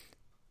 So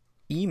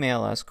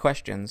email us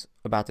questions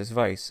about this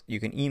Vice. You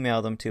can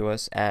email them to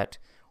us at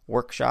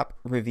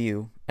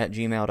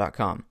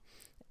workshopreview@gmail.com.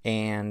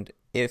 And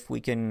if we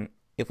can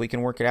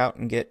work it out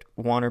and get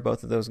one or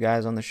both of those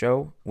guys on the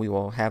show, we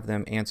will have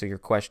them answer your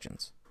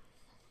questions.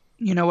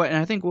 You know what? And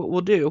I think what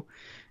we'll do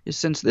is,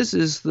 since this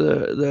is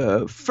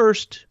the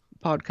first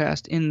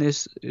podcast in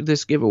this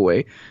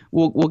giveaway,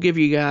 we'll give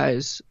you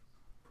guys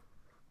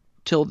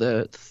till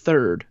the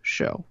third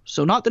show.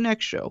 So not the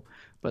next show,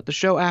 but the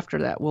show after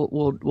that.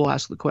 We'll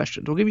ask the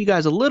questions. We'll give you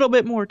guys a little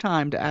bit more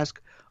time to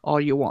ask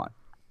all you want,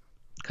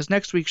 because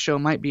next week's show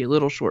might be a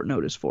little short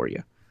notice for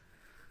you,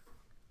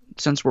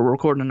 since we're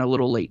recording a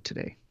little late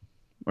today,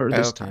 or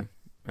this time.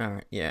 All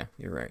right. Yeah,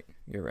 you're right.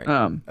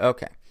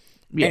 Okay.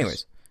 Yes.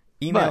 Anyways,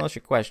 email us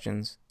your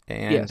questions,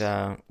 and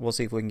we'll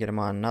see if we can get them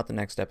on, not the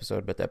next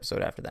episode, but the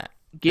episode after that.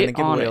 And the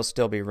giveaway will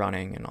still be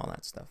running and all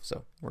that stuff,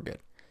 so we're good.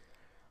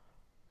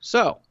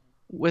 So,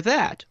 with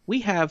that, we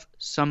have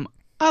some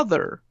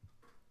other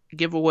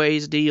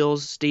giveaways,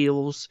 deals,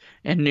 steals,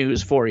 and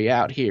news for you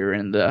out here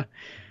in the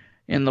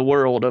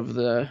world of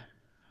the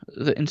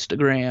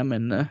Instagram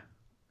and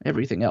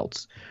everything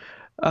else.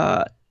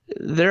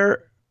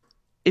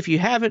 If you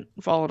haven't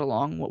followed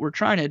along, what we're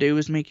trying to do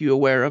is make you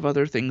aware of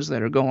other things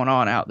that are going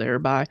on out there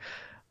by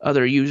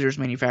other users,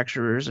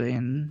 manufacturers,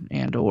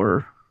 and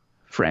or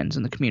friends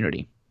in the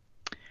community.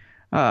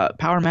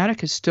 Powermatic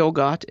has still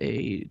got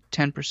a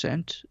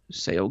 10%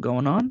 sale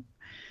going on,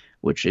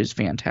 which is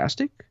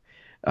fantastic.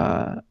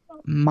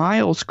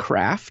 Miles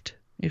Craft,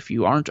 if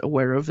you aren't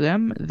aware of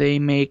them, they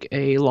make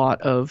a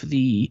lot of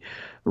the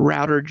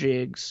router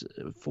jigs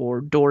for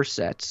door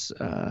sets,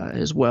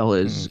 as well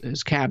as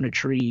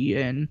cabinetry,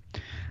 and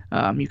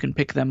you can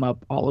pick them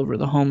up all over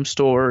the home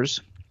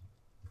stores.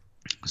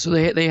 So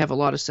they have a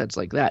lot of sets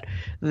like that.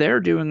 They're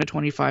doing a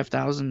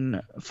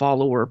 25,000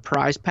 follower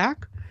prize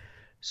pack,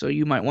 so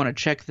you might want to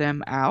check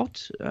them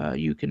out.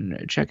 You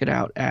can check it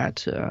out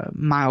at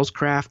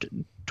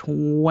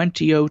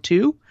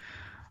MilesCraft2002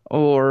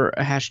 or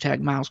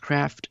hashtag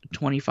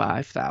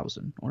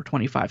MilesCraft25,000 or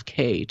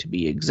 25K to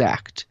be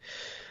exact.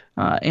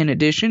 In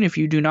addition, if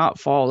you do not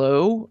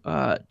follow,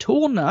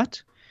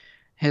 ToolNut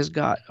has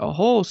got a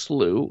whole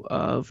slew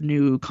of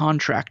new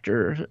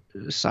contractor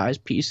size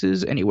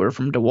pieces, anywhere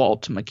from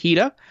DeWalt to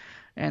Makita,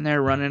 and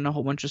they're running a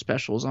whole bunch of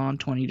specials on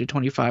 $20 to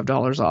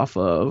 $25 off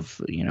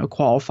of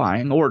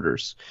qualifying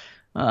orders,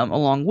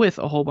 along with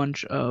a whole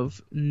bunch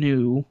of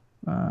new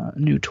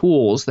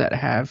tools that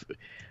have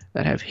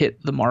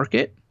hit the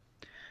market.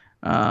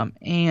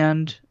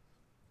 And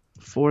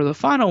for the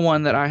final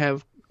one that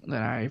I've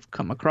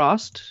come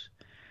across,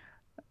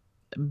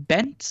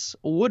 Bent's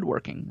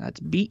Woodworking,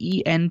 that's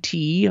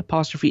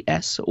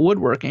BENT''S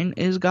Woodworking,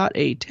 has got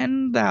a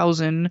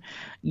 10,000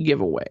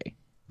 giveaway.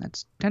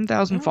 That's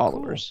 10,000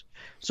 followers. Cool.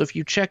 So if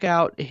you check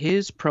out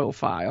his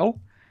profile,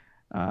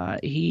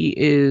 he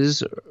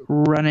is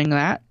running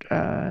that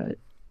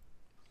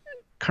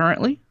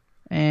currently,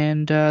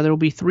 and there will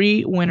be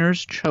 3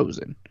 winners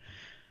chosen.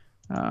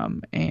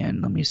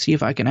 And let me see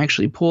if I can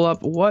actually pull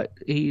up what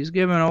he's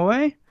giving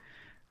away.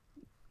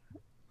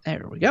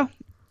 There we go.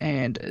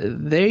 and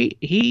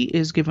he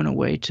is given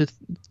away to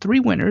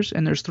three winners,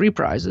 and there's three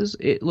prizes.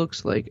 It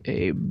looks like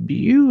a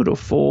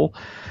beautiful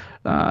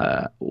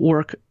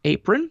work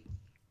apron,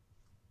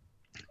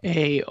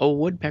 a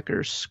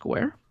woodpecker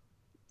square,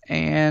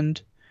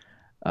 and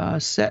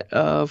a set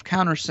of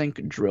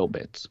countersink drill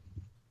bits.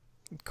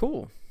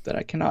 Cool. That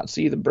I cannot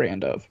see the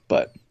brand of,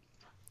 but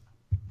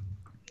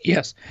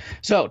yes.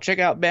 So check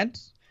out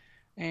Bent's,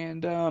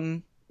 and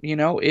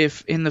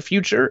if in the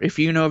future, if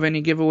you know of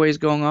any giveaways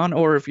going on,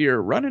 or if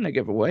you're running a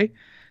giveaway,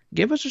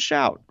 give us a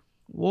shout.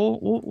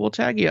 We'll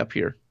tag you up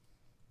here.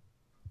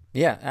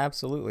 Yeah,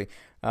 absolutely.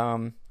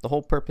 The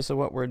whole purpose of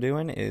what we're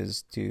doing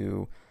is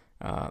to,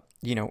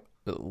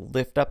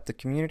 lift up the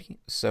community.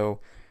 So,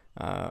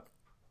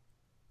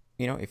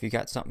 if you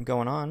got something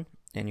going on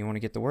and you want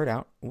to get the word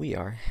out, we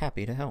are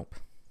happy to help.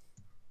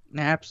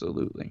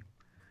 Absolutely.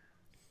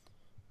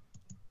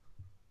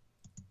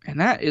 And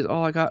that is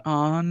all I got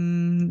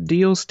on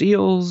deal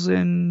steals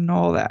and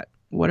all that.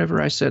 Whatever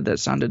I said that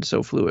sounded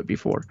so fluid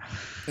before.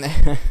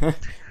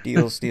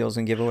 Deals, steals,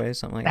 and giveaways,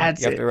 something like that.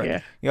 That's it,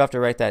 yeah. You have to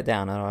write that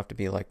down. That'll have to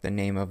be like the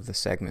name of the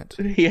segment.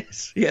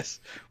 Yes.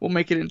 We'll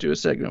make it into a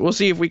segment. We'll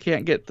see if we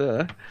can't get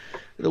the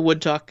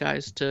Wood Talk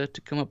guys to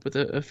come up with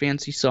a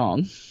fancy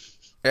song.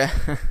 I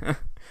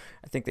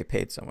think they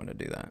paid someone to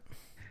do that.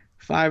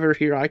 Fiverr,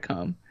 here I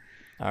come.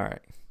 All right.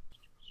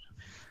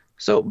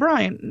 So,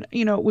 Brian,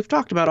 we've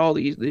talked about all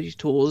these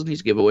tools and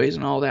these giveaways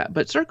and all that,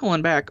 but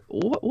circling back,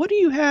 what do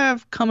you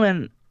have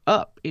coming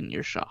up in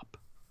your shop?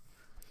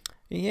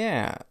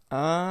 Yeah.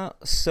 I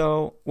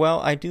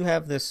do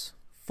have this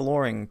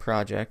flooring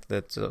project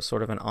that's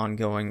sort of an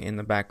ongoing in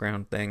the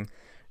background thing.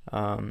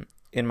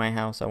 In my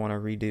house, I want to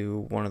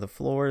redo one of the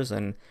floors,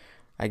 and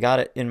I got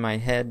it in my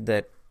head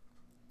that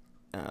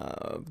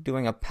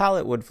doing a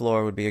pallet wood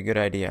floor would be a good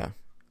idea.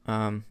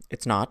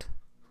 It's not.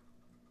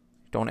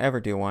 Don't ever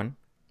do one.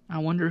 I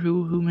wonder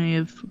who may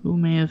have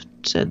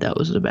said that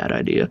was a bad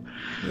idea.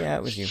 Yeah,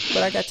 it was you.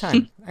 But I got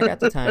time. I got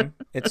the time.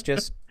 It's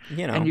just,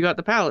 And you got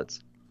the pallets.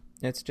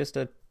 It's just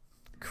a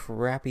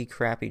crappy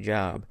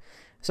job.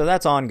 So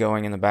that's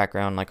ongoing in the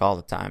background like all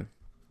the time.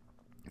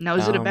 Now,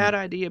 is it a bad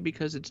idea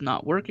because it's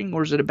not working,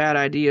 or is it a bad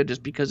idea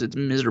just because it's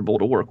miserable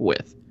to work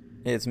with?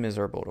 It's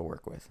miserable to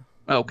work with.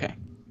 Okay.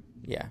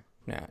 Yeah.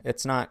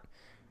 It's not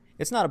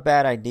a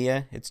bad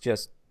idea. It's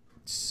just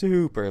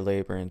super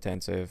labor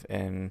intensive,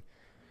 and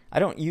I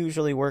don't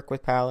usually work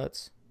with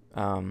pallets.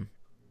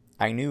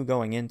 I knew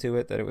going into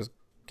it that it was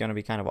going to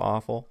be kind of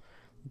awful,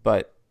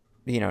 but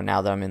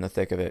now that I'm in the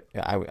thick of it,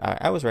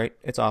 I was right.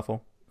 It's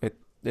awful.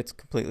 It's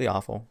completely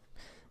awful.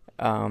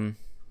 But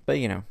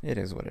it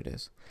is what it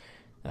is.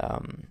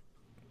 I'm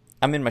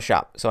in my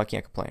shop, so I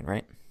can't complain,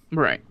 right?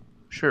 Right.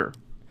 Sure.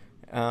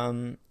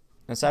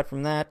 Aside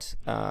from that,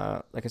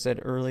 like I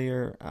said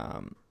earlier,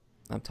 I'm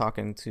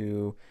talking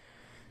to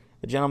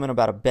a gentleman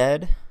about a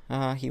bed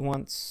he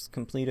wants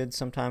completed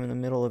sometime in the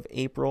middle of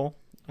April.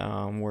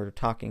 We're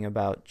talking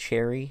about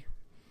cherry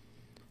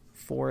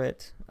for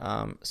it.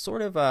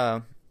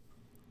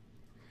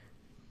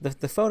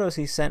 The photos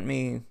he sent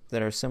me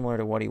that are similar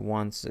to what he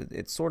wants,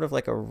 it's sort of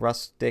like a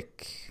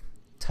rustic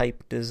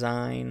type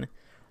design,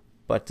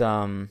 but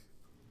I'm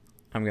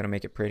going to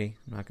make it pretty.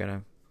 I'm not going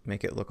to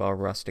make it look all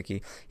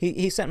rusticy.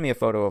 He sent me a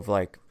photo of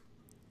a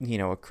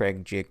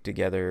Craig jig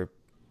together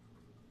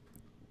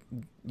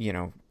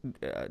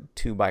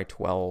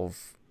 2x12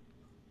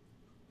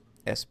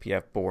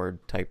 SPF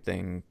board type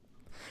thing.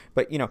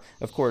 But,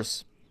 of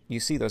course, you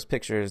see those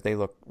pictures, they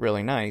look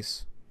really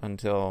nice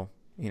until,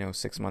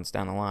 6 months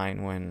down the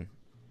line when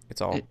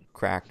it's all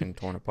cracked and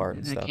torn apart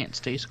and stuff. It can't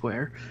stay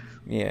square.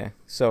 Yeah.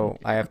 So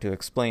I have to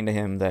explain to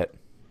him that,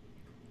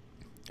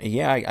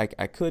 yeah,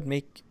 I could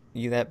make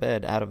you that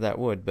bed out of that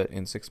wood, but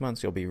in 6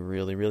 months you'll be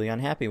really, really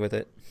unhappy with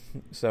it.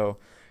 So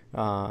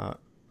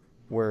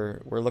we're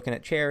looking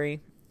at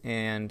cherry,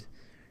 and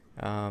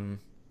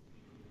I'm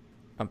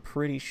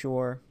pretty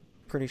sure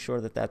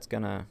that's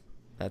gonna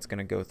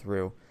go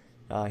through.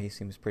 He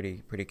seems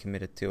pretty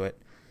committed to it.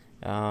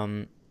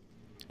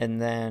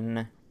 And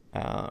then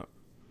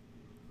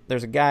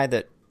there's a guy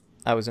that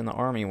I was in the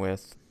Army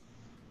with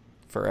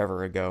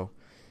forever ago,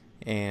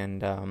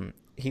 and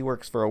he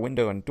works for a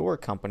window and door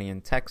company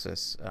in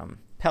Texas,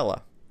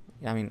 Pella.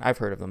 I mean, I've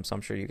heard of them, so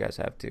I'm sure you guys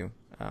have too.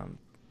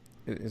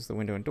 It is the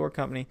window and door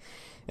company,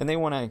 and they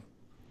want to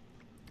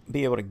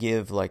be able to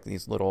give like a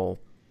little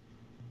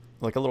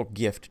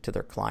gift to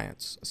their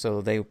clients.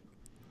 So they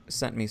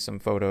sent me some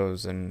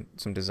photos and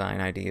some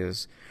design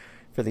ideas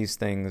for these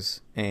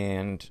things,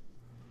 and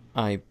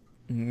I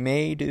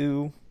may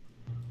do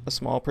a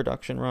small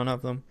production run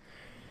of them.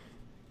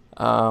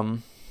 Now,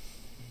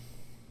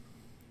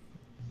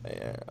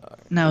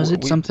 is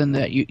it something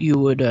that you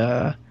would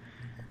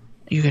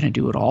you're going to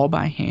do it all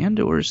by hand,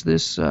 or is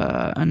this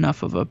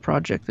enough of a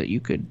project that you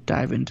could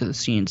dive into the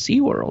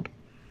CNC world?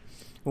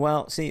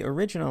 Well, see,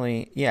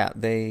 originally, yeah,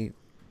 the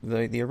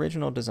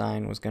original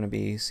design was going to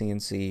be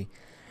CNC.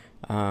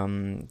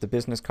 The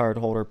business card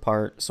holder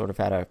part sort of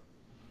had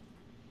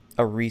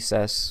a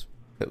recess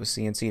that was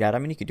CNC'd out. I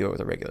mean, you could do it with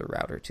a regular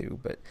router too,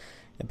 but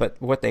But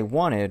what they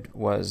wanted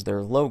was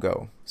their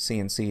logo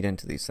CNC'd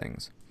into these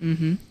things.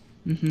 Mm-hmm.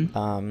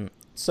 Mm-hmm.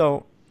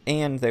 So,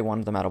 and they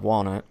wanted them out of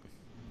walnut.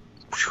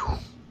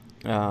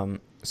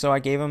 So I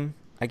gave them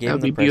That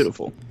would the be price.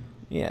 beautiful.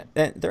 Yeah,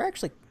 they're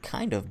actually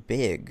kind of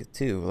big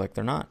too. Like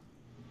they're not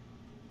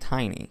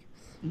tiny.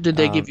 Did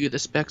they give you the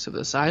specs of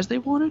the size they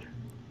wanted?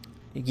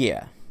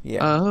 Yeah, yeah.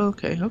 Oh,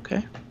 okay,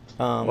 okay.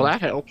 Well,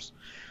 that helps.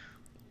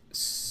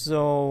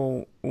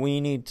 So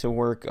we need to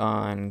work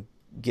on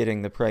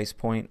getting the price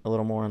point a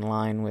little more in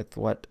line with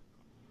what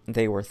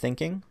they were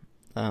thinking.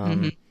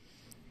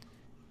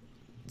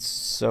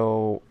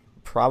 So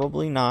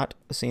probably not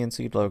a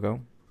CNC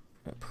logo,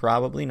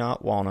 probably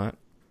not walnut,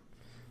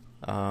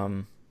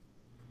 and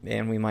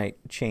we might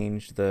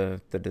change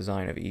the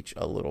design of each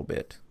a little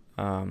bit.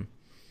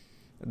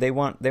 They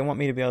want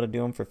me to be able to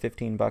do them for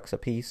 $15 a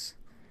piece,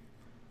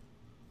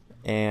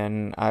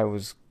 and I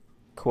was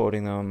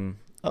quoting them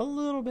a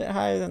little bit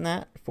higher than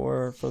that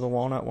for the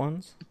walnut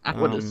ones. I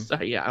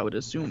would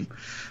assume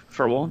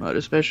for walnut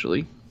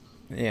especially.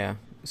 Yeah.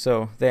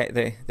 So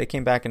they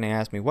came back and they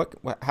asked me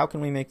how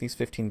can we make these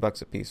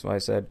 $15 a piece? So I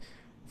said,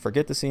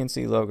 forget the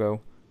CNC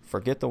logo,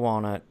 forget the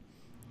walnut,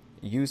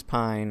 use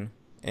pine,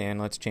 and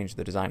let's change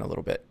the design a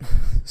little bit.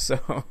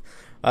 So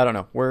I don't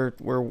know. We're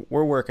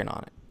working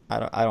on it.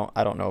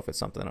 I don't know if it's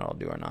something that I'll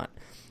do or not.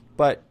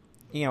 But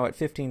at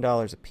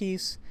 $15 a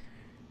piece,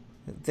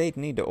 they'd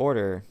need to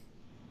order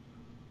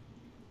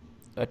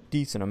a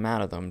decent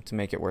amount of them to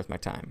make it worth my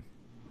time.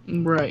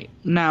 Right.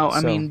 Now,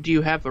 I mean, do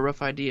you have a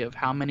rough idea of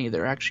how many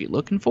they're actually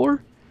looking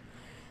for?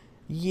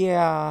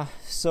 Yeah,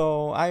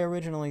 so I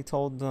originally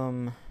told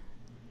them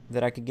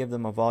that I could give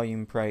them a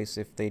volume price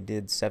if they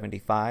did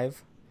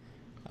 75.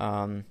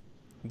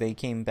 They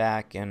came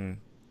back and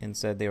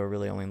said they were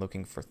really only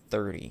looking for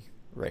 30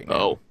 right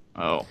now.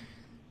 Oh.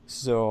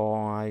 So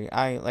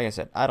I like I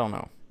said, I don't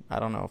know. I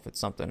don't know if it's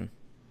something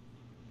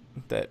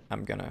that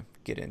I'm gonna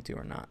get into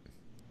or not.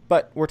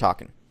 But we're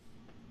talking.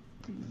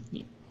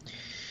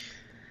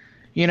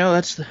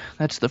 That's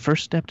the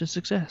first step to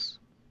success.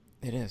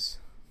 It is.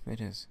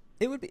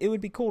 It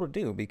would be cool to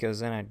do, because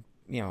then I'd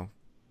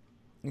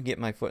get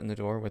my foot in the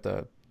door with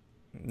a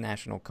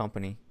national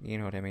company. You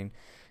know what I mean?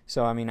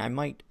 So I mean, I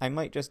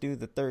might just do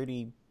the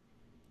 30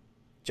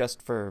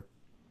 just for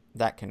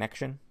that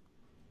connection.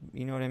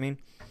 You know what I mean?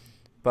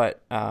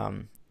 But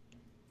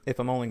if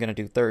I'm only gonna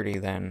do 30,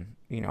 then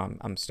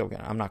I'm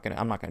not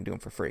gonna do them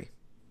for free.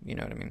 You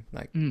know what I mean?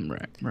 Like,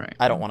 right.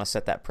 I don't want to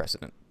set that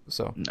precedent.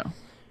 So no.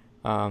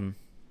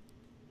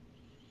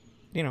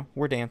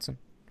 We're dancing.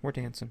 What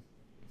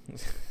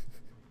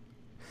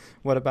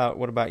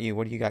about you?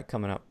 What do you got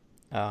coming up?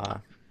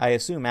 I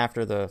assume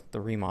after the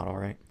remodel,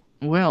 right?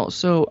 Well,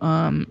 so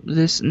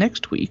this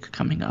next week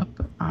coming up,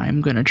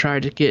 I'm gonna try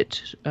to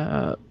get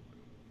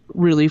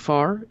really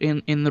far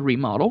in the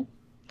remodel.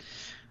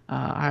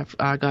 I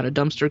got a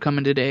dumpster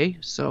coming today,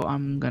 so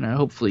I'm gonna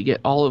hopefully get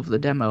all of the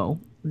demo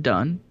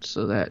done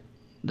so that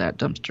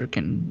dumpster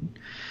can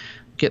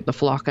get the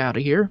flock out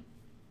of here.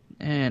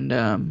 And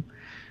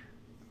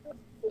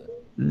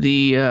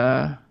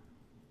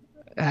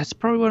that's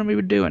probably what I'm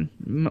gonna be doing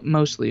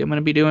mostly. I'm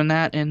gonna be doing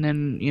that, and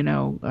then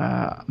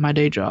my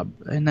day job,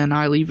 and then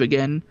I leave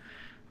again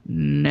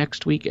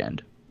next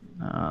weekend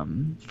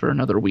for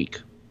another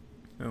week.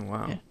 Oh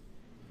wow! Yeah.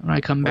 When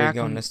I come Where back, are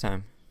you going this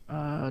time?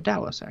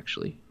 Dallas,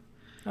 actually.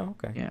 Oh,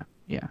 okay.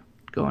 Yeah,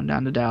 going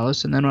down to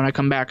Dallas, and then when I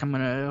come back, I'm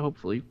gonna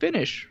hopefully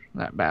finish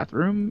that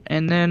bathroom,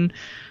 and then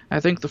I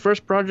think the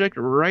first project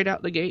right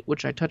out the gate,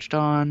 which I touched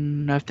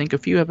on I think a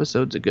few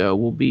episodes ago,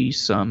 will be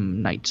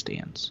some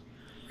nightstands.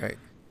 Right.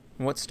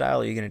 What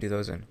style are you gonna do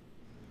those in?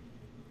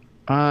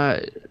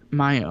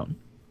 My own.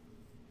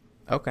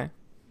 Okay.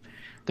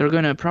 They're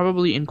gonna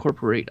probably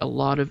incorporate a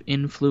lot of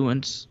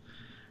influence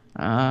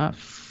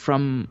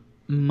from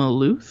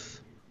Maloof,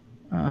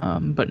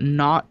 but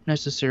not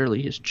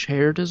necessarily his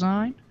chair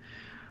design.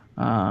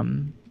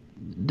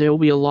 There will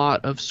be a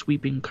lot of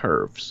sweeping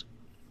curves.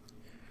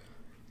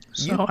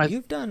 So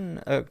you've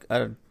done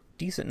a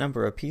decent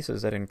number of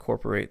pieces that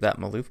incorporate that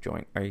Maloof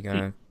joint. Are you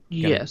gonna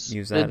yes,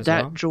 use that as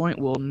well? That joint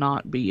will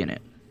not be in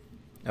it.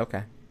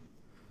 Okay.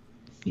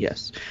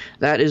 Yes,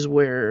 that is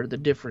where the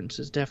difference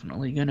is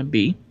definitely going to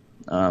be.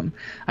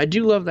 I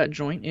do love that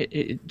joint.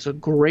 It's a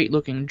great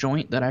looking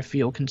joint that I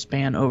feel can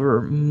span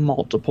over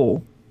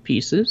multiple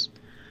pieces.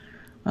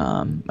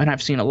 And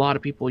I've seen a lot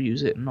of people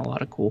use it in a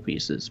lot of cool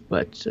pieces.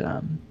 But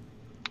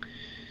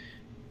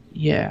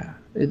yeah,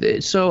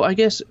 so I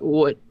guess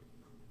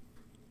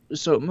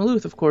so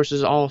Maloof, of course,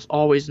 is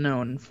always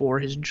known for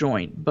his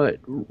joint, but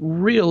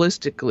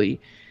realistically,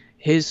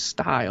 his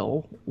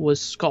style was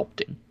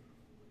sculpting.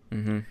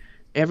 Mm-hmm.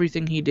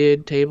 Everything he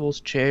did, tables,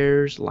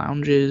 chairs,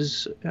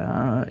 lounges,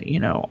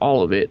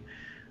 all of it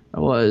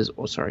was,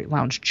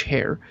 lounge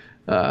chair,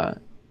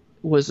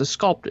 was a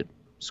sculpted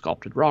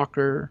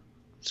rocker,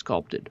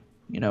 sculpted.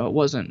 It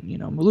wasn't,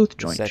 Maloof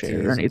joint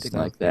chair or anything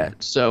like that. Yeah.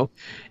 So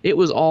it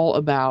was all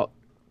about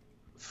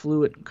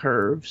fluid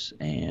curves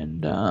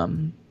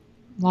and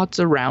lots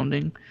of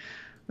rounding.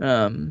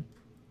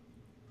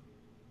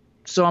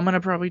 So I'm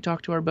gonna probably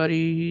talk to our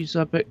buddies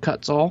up at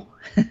Cutsall.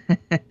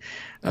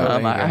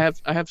 I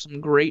have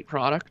some great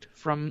product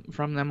from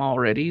them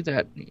already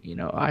that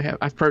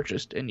I've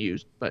purchased and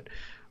used. But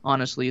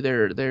honestly,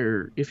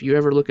 they're if you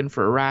ever looking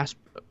for a rasp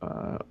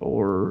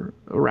or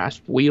a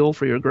rasp wheel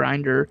for your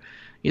grinder,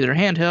 either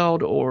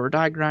handheld or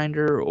die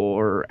grinder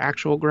or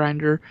actual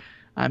grinder,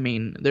 I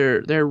mean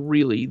they're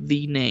really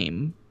the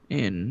name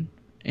in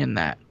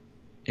that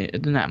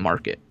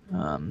market.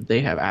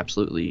 They have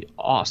absolutely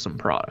awesome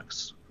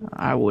products.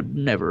 I would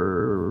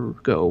never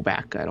go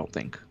back, I don't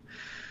think.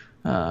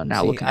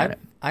 Looking at it.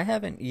 I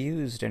haven't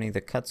used any of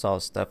the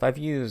Cutsall stuff. I've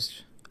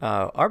used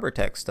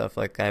Arbortech stuff,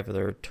 like I have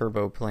their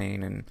turbo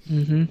plane and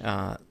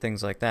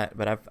things like that.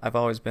 But I've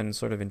always been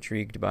sort of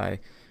intrigued by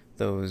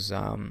those.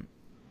 Well,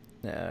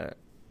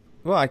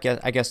 I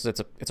guess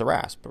it's a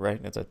rasp, right?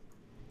 It's a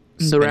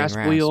the rasp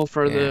wheel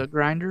for the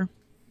grinder.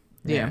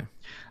 Yeah,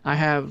 I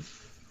have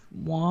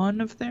one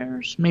of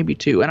theirs, maybe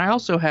two, and I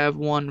also have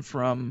one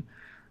from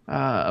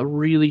a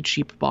really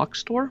cheap box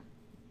store,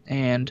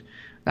 and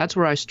that's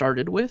where I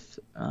started with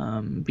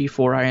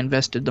before I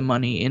invested the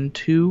money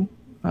into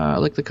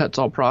like the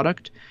Cutsall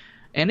product,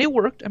 and it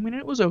worked. I mean,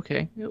 it was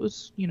okay. It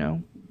was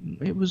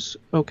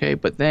okay.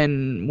 But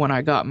then when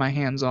I got my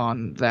hands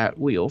on that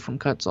wheel from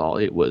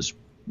Cutsall, it was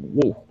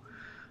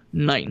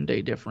night and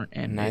day different,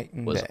 and it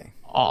was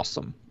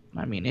awesome.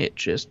 I mean,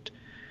 it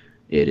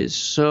is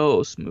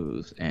so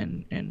smooth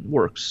and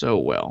works so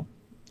well.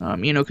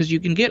 Because you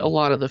can get a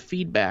lot of the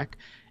feedback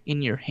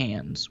in your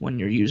hands when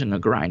you're using a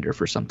grinder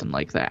for something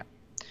like that.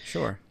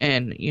 Sure.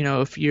 And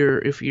if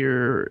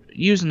you're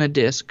using a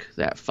disc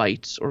that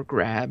fights or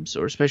grabs,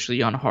 or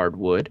especially on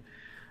hardwood,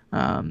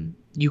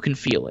 you can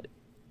feel it.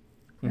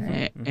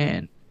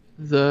 And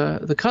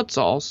the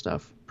Cutsall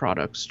stuff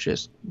products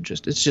just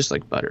it's just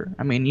like butter.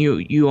 I mean,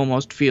 you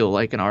almost feel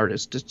like an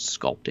artist just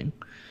sculpting.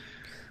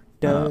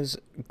 Does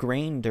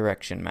grain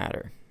direction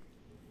matter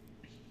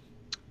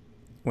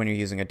when you're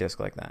using a disc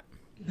like that?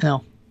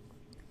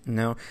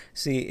 No.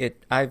 See,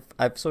 I've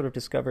sort of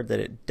discovered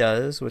that it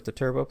does with the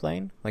turbo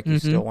plane. Like you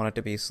still want it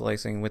to be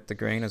slicing with the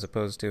grain as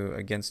opposed to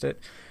against it.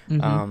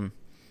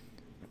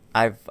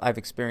 I've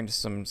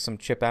experienced some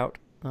chip out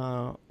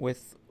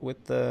with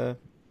the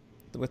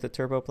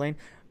turbo plane.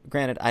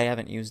 Granted, I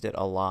haven't used it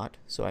a lot,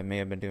 so I may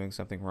have been doing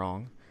something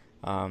wrong.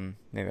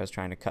 Maybe I was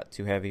trying to cut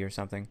too heavy or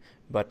something.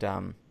 But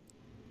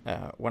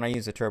when I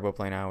use the turbo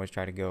plane, I always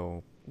try to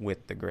go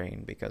with the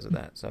grain because of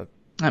that. So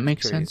that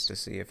makes sense. To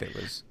see if it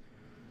was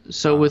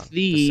with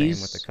these the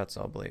same with the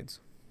Cutsall blades.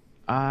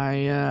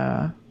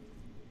 I've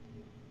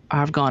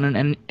gone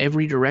in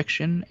every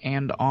direction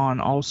and on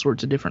all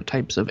sorts of different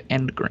types of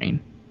end grain,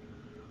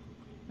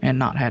 and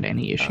not had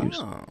any issues.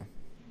 Oh,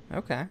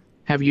 okay.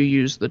 Have you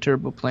used the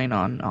turbo plane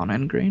on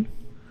end grain?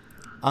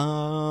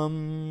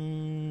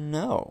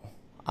 No.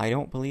 I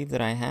don't believe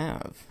that I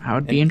have. I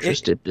would be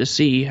interested to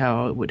see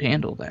how it would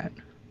handle that.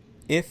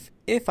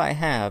 If I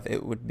have,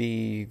 it would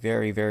be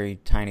very, very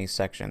tiny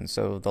sections.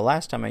 So the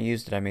last time I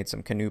used it, I made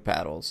some canoe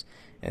paddles,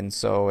 and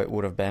so it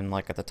would have been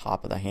like at the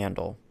top of the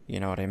handle. You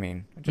know what I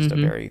mean? Just a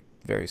very,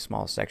 very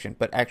small section.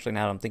 But actually,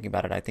 now that I'm thinking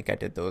about it, I think I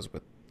did those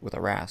with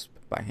a rasp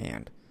by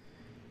hand.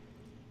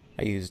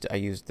 I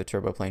used the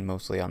turbo plane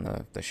mostly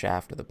on the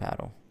shaft of the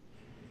paddle.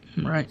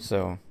 Right.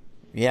 So,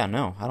 yeah,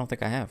 no, I don't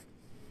think I have.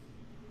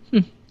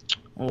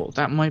 Well,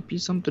 that might be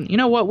something. You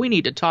know what? We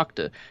need to talk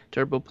to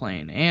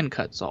Turboplane and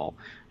Cutsall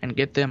and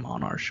get them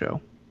on our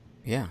show.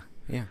 Yeah,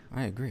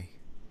 I agree.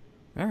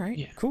 All right,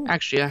 yeah. Cool.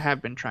 Actually, I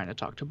have been trying to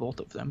talk to both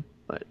of them,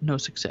 but no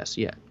success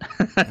yet.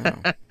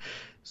 Oh.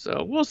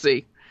 So we'll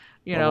see.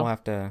 We'll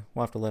have to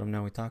let them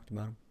know we talked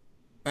about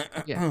them.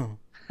 Yeah.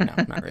 No,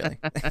 not really.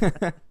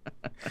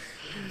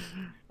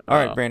 All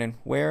right, Brandon.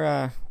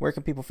 Where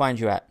can people find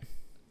you at?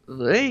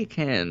 They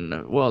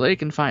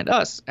can find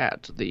us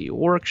at the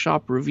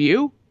Workshop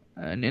Review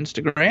on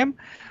Instagram,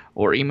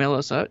 or email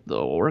us at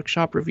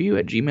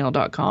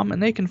theworkshopreview@gmail.com,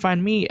 and they can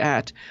find me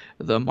at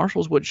the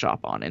Marshall's Woodshop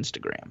on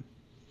Instagram,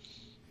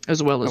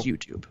 as well as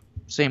YouTube.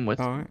 Same with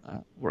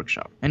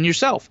Workshop. And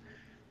yourself?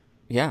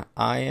 Yeah,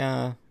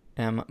 I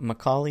am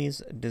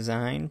Macaulay's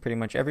Design pretty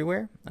much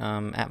everywhere.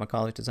 At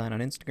Macaulay's Design on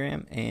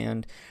Instagram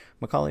and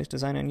Macaulay's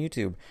Design on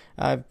YouTube.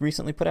 I've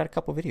recently put out a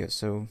couple videos,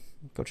 so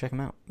go check them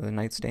out. The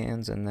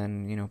nightstands and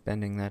then,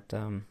 bending that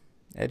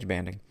edge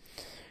banding.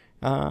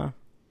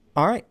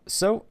 All right,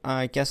 so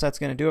I guess that's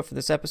going to do it for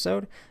this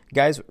episode.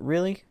 Guys,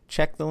 really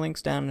check the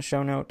links down in the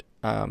show note.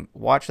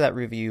 Watch that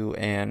review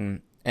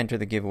and enter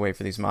the giveaway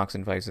for these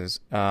Moxon Vices.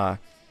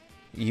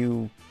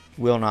 You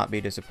will not be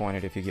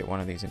disappointed if you get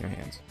one of these in your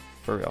hands.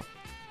 For real.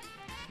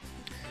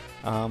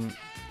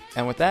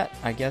 And with that,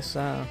 I guess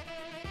we'll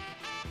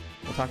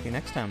talk to you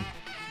next time.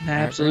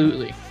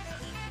 Absolutely.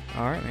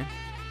 All right, man.